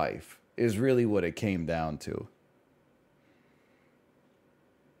his wife. Is really what it came down to.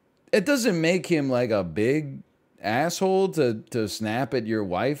 It doesn't make him like a big asshole to snap at your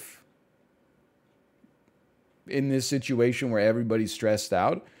wife in this situation where everybody's stressed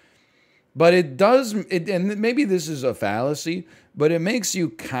out. But it does, and maybe this is a fallacy, but it makes you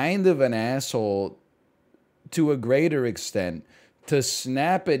kind of an asshole to a greater extent to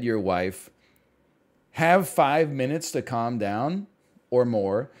snap at your wife, have 5 minutes to calm down or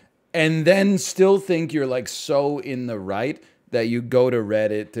more, and then still think you're like so in the right that you go to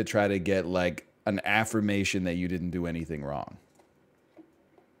Reddit to try to get like an affirmation that you didn't do anything wrong.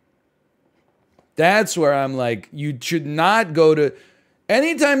 That's where I'm like, you should not go to...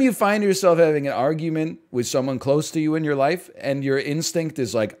 Anytime you find yourself having an argument with someone close to you in your life and your instinct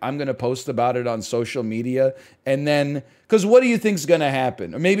is like, I'm going to post about it on social media, and then, because what do you think is going to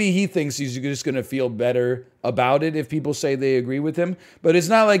happen? Or maybe he thinks he's just going to feel better about it if people say they agree with him, but it's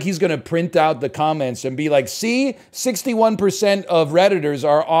not like he's going to print out the comments and be like, see, 61% of Redditors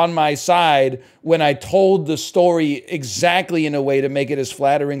are on my side when I told the story exactly in a way to make it as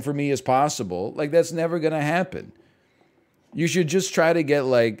flattering for me as possible. Like, that's never going to happen. You should just try to get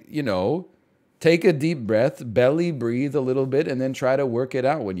like, Take a deep breath, belly breathe a little bit, and then try to work it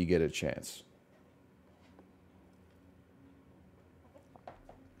out when you get a chance.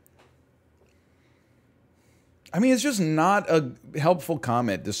 I mean, it's just not a helpful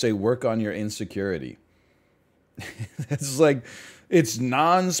comment to say work on your insecurity. It's like, it's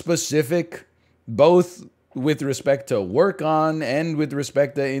non-specific, both with respect to work on and with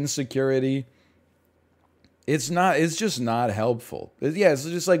respect to insecurity. It's just not helpful. Yeah, it's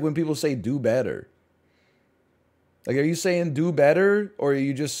just like when people say do better. Like, are you saying do better? Or are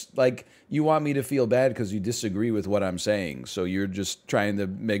you just like, you want me to feel bad because you disagree with what I'm saying? So you're just trying to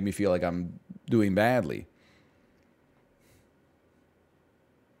make me feel like I'm doing badly.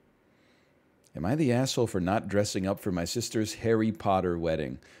 Am I the asshole for not dressing up for my sister's Harry Potter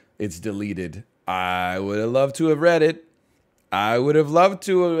wedding? It's deleted. I would have loved to have read it. I would have loved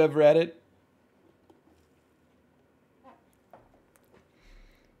to have read it.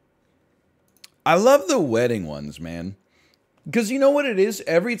 I love the wedding ones, man. Because you know what it is?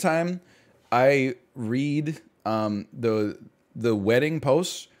 Every time I read the wedding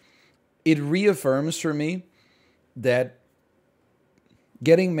posts, it reaffirms for me that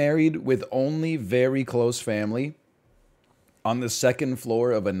getting married with only very close family on the second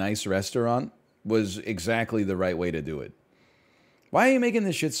floor of a nice restaurant was exactly the right way to do it. Why are you making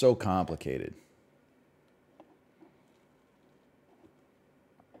this shit so complicated?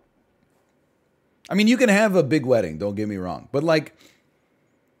 I mean, you can have a big wedding, don't get me wrong. But like,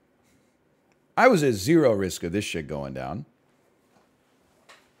 I was at zero risk of this shit going down.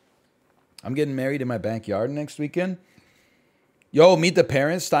 I'm getting married in my backyard next weekend. Yo, meet the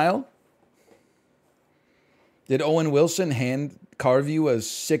parents style. Did Owen Wilson hand carve you a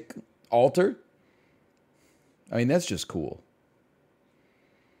sick altar? I mean, that's just cool.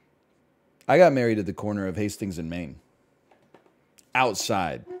 I got married at the corner of Hastings and Main.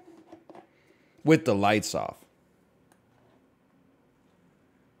 Outside. With the lights off.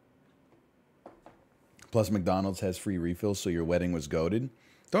 Plus, McDonald's has free refills, so your wedding was goated.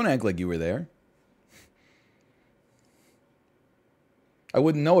 Don't act like you were there. I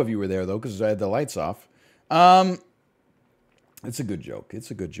wouldn't know if you were there, though, because I had the lights off. It's a good joke.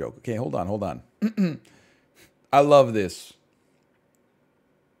 It's a good joke. Okay, hold on. I love this.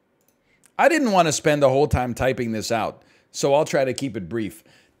 I didn't want to spend the whole time typing this out, so I'll try to keep it brief.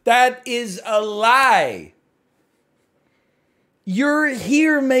 That is a lie. You're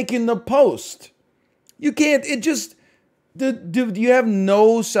here making the post. You can't, it just, do you have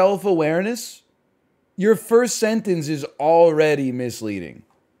no self-awareness? Your first sentence is already misleading.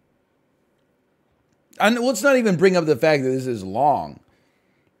 And let's not even bring up the fact that this is long.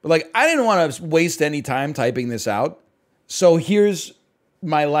 But like, I didn't want to waste any time typing this out. So here's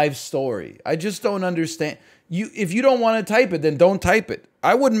my life story. I just don't understand. If you don't want to type it, then don't type it.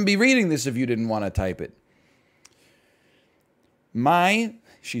 I wouldn't be reading this if you didn't want to type it.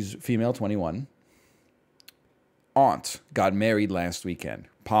 She's female, 21, aunt got married last weekend.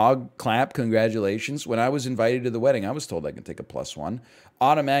 Pog, clap, congratulations. When I was invited to the wedding, I was told I could take a +1.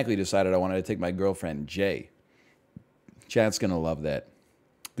 Automatically decided I wanted to take my girlfriend, Jay. Chat's going to love that.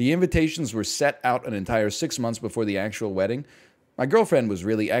 The invitations were set out an entire 6 months before the actual wedding. My girlfriend was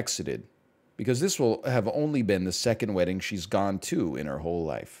really exited because this will have only been the second wedding she's gone to in her whole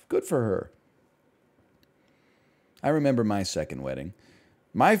life. Good for her. I remember my second wedding.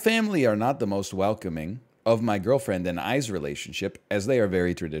 My family are not the most welcoming of my girlfriend and I's relationship, as they are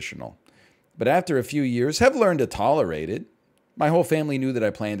very traditional. But after a few years, have learned to tolerate it. My whole family knew that I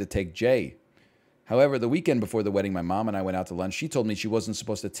planned to take Jay. However, the weekend before the wedding, my mom and I went out to lunch. She told me she wasn't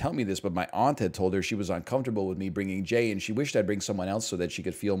supposed to tell me this, but my aunt had told her she was uncomfortable with me bringing Jay, and she wished I'd bring someone else so that she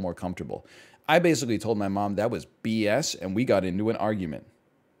could feel more comfortable. I basically told my mom that was BS, and we got into an argument.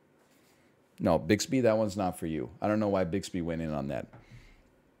 No, Bixby, that one's not for you. I don't know why Bixby went in on that.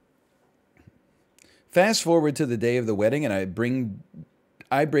 Fast forward to the day of the wedding, and I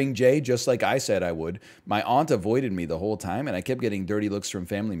bring Jay just like I said I would. My aunt avoided me the whole time, and I kept getting dirty looks from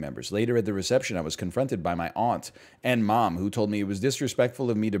family members. Later at the reception, I was confronted by my aunt and mom, who told me it was disrespectful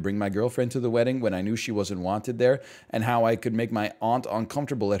of me to bring my girlfriend to the wedding when I knew she wasn't wanted there, and how I could make my aunt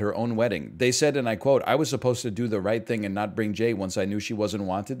uncomfortable at her own wedding. They said, and I quote, I was supposed to do the right thing and not bring Jay once I knew she wasn't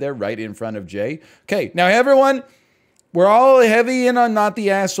wanted there, right in front of Jay. Okay, now everyone, we're all heavy in on not the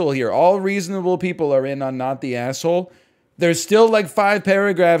asshole here. All reasonable people are in on not the asshole. There's still like 5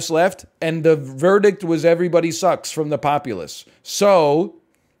 paragraphs left, and the verdict was everybody sucks from the populace. So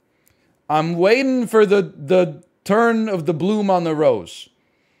I'm waiting for the turn of the bloom on the rose.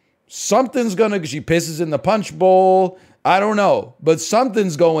 Something's gonna, she pisses in the punch bowl. I don't know, but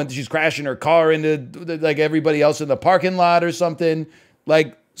something's going, she's crashing her car into like everybody else in the parking lot or something.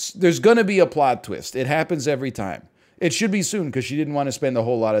 Like there's going to be a plot twist. It happens every time. It should be soon because she didn't want to spend a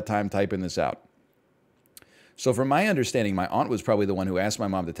whole lot of time typing this out. So from my understanding, my aunt was probably the one who asked my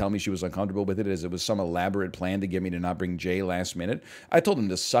mom to tell me she was uncomfortable with it, as it was some elaborate plan to get me to not bring Jay last minute. I told him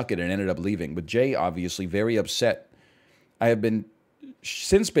to suck it and ended up leaving, but Jay obviously very upset. I have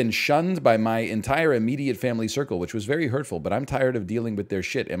since been shunned by my entire immediate family circle, which was very hurtful, but I'm tired of dealing with their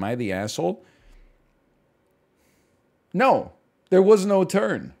shit. Am I the asshole? No, there was no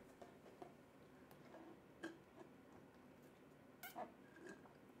turn.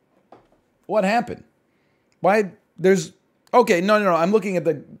 What happened? Why? Okay, no. I'm looking at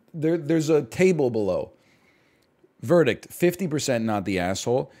there's a table below. Verdict, 50% not the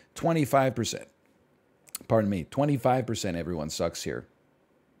asshole, 25%. Pardon me, 25% everyone sucks here.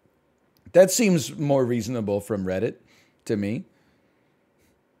 That seems more reasonable from Reddit to me.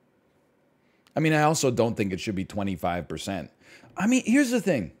 I mean, I also don't think it should be 25%. I mean, here's the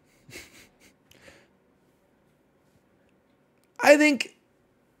thing. I think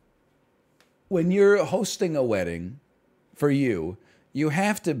when you're hosting a wedding for you, you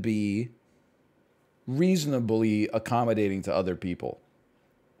have to be reasonably accommodating to other people.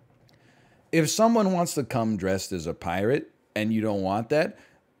 If someone wants to come dressed as a pirate and you don't want that,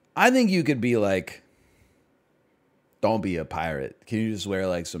 I think you could be like, don't be a pirate. Can you just wear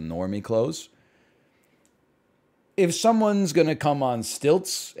like some normie clothes? If someone's going to come on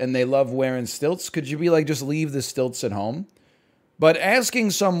stilts and they love wearing stilts, could you be like, just leave the stilts at home? But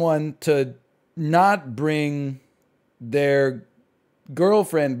asking someone to not bring their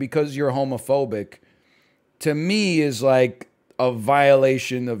girlfriend because you're homophobic, to me, is like a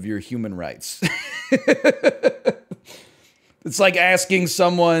violation of your human rights. It's like asking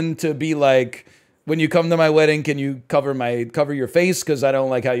someone to be like, when you come to my wedding, can you cover your face because I don't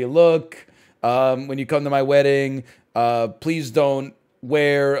like how you look? When you come to my wedding, please don't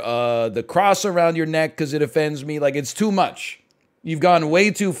wear the cross around your neck because it offends me. Like, it's too much. You've gone way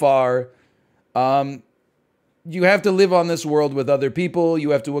too far. You have to live on this world with other people.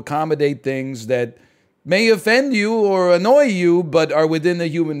 You have to accommodate things that may offend you or annoy you, but are within the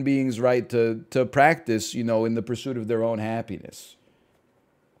human being's right to practice, you know, in the pursuit of their own happiness.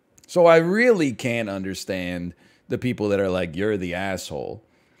 So I really can't understand the people that are like, you're the asshole.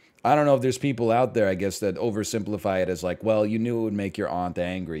 I don't know if there's people out there, I guess, that oversimplify it as like, well, you knew it would make your aunt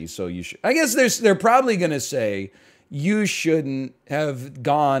angry, so you should. I guess they're probably going to say, you shouldn't have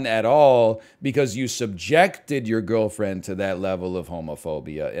gone at all because you subjected your girlfriend to that level of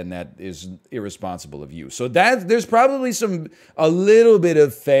homophobia, and that is irresponsible of you. So there's probably a little bit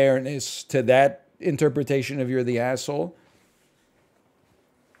of fairness to that interpretation of you're the asshole.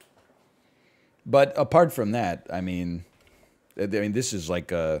 But apart from that, I mean, this is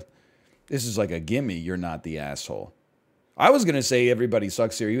like a gimme. You're not the asshole. I was going to say everybody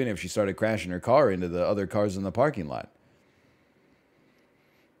sucks here, even if she started crashing her car into the other cars in the parking lot.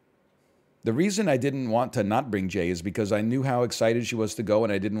 The reason I didn't want to not bring Jay is because I knew how excited she was to go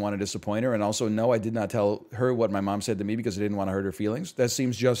and I didn't want to disappoint her. And also, no, I did not tell her what my mom said to me because I didn't want to hurt her feelings. That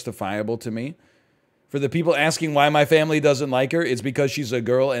seems justifiable to me. For the people asking why my family doesn't like her, it's because she's a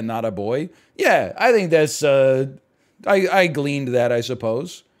girl and not a boy. Yeah, I think that's, I gleaned that, I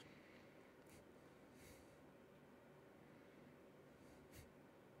suppose.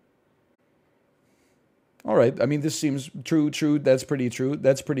 All right. I mean, this seems true. That's pretty true.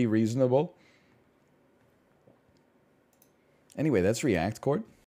 That's pretty reasonable. Anyway, that's React Court.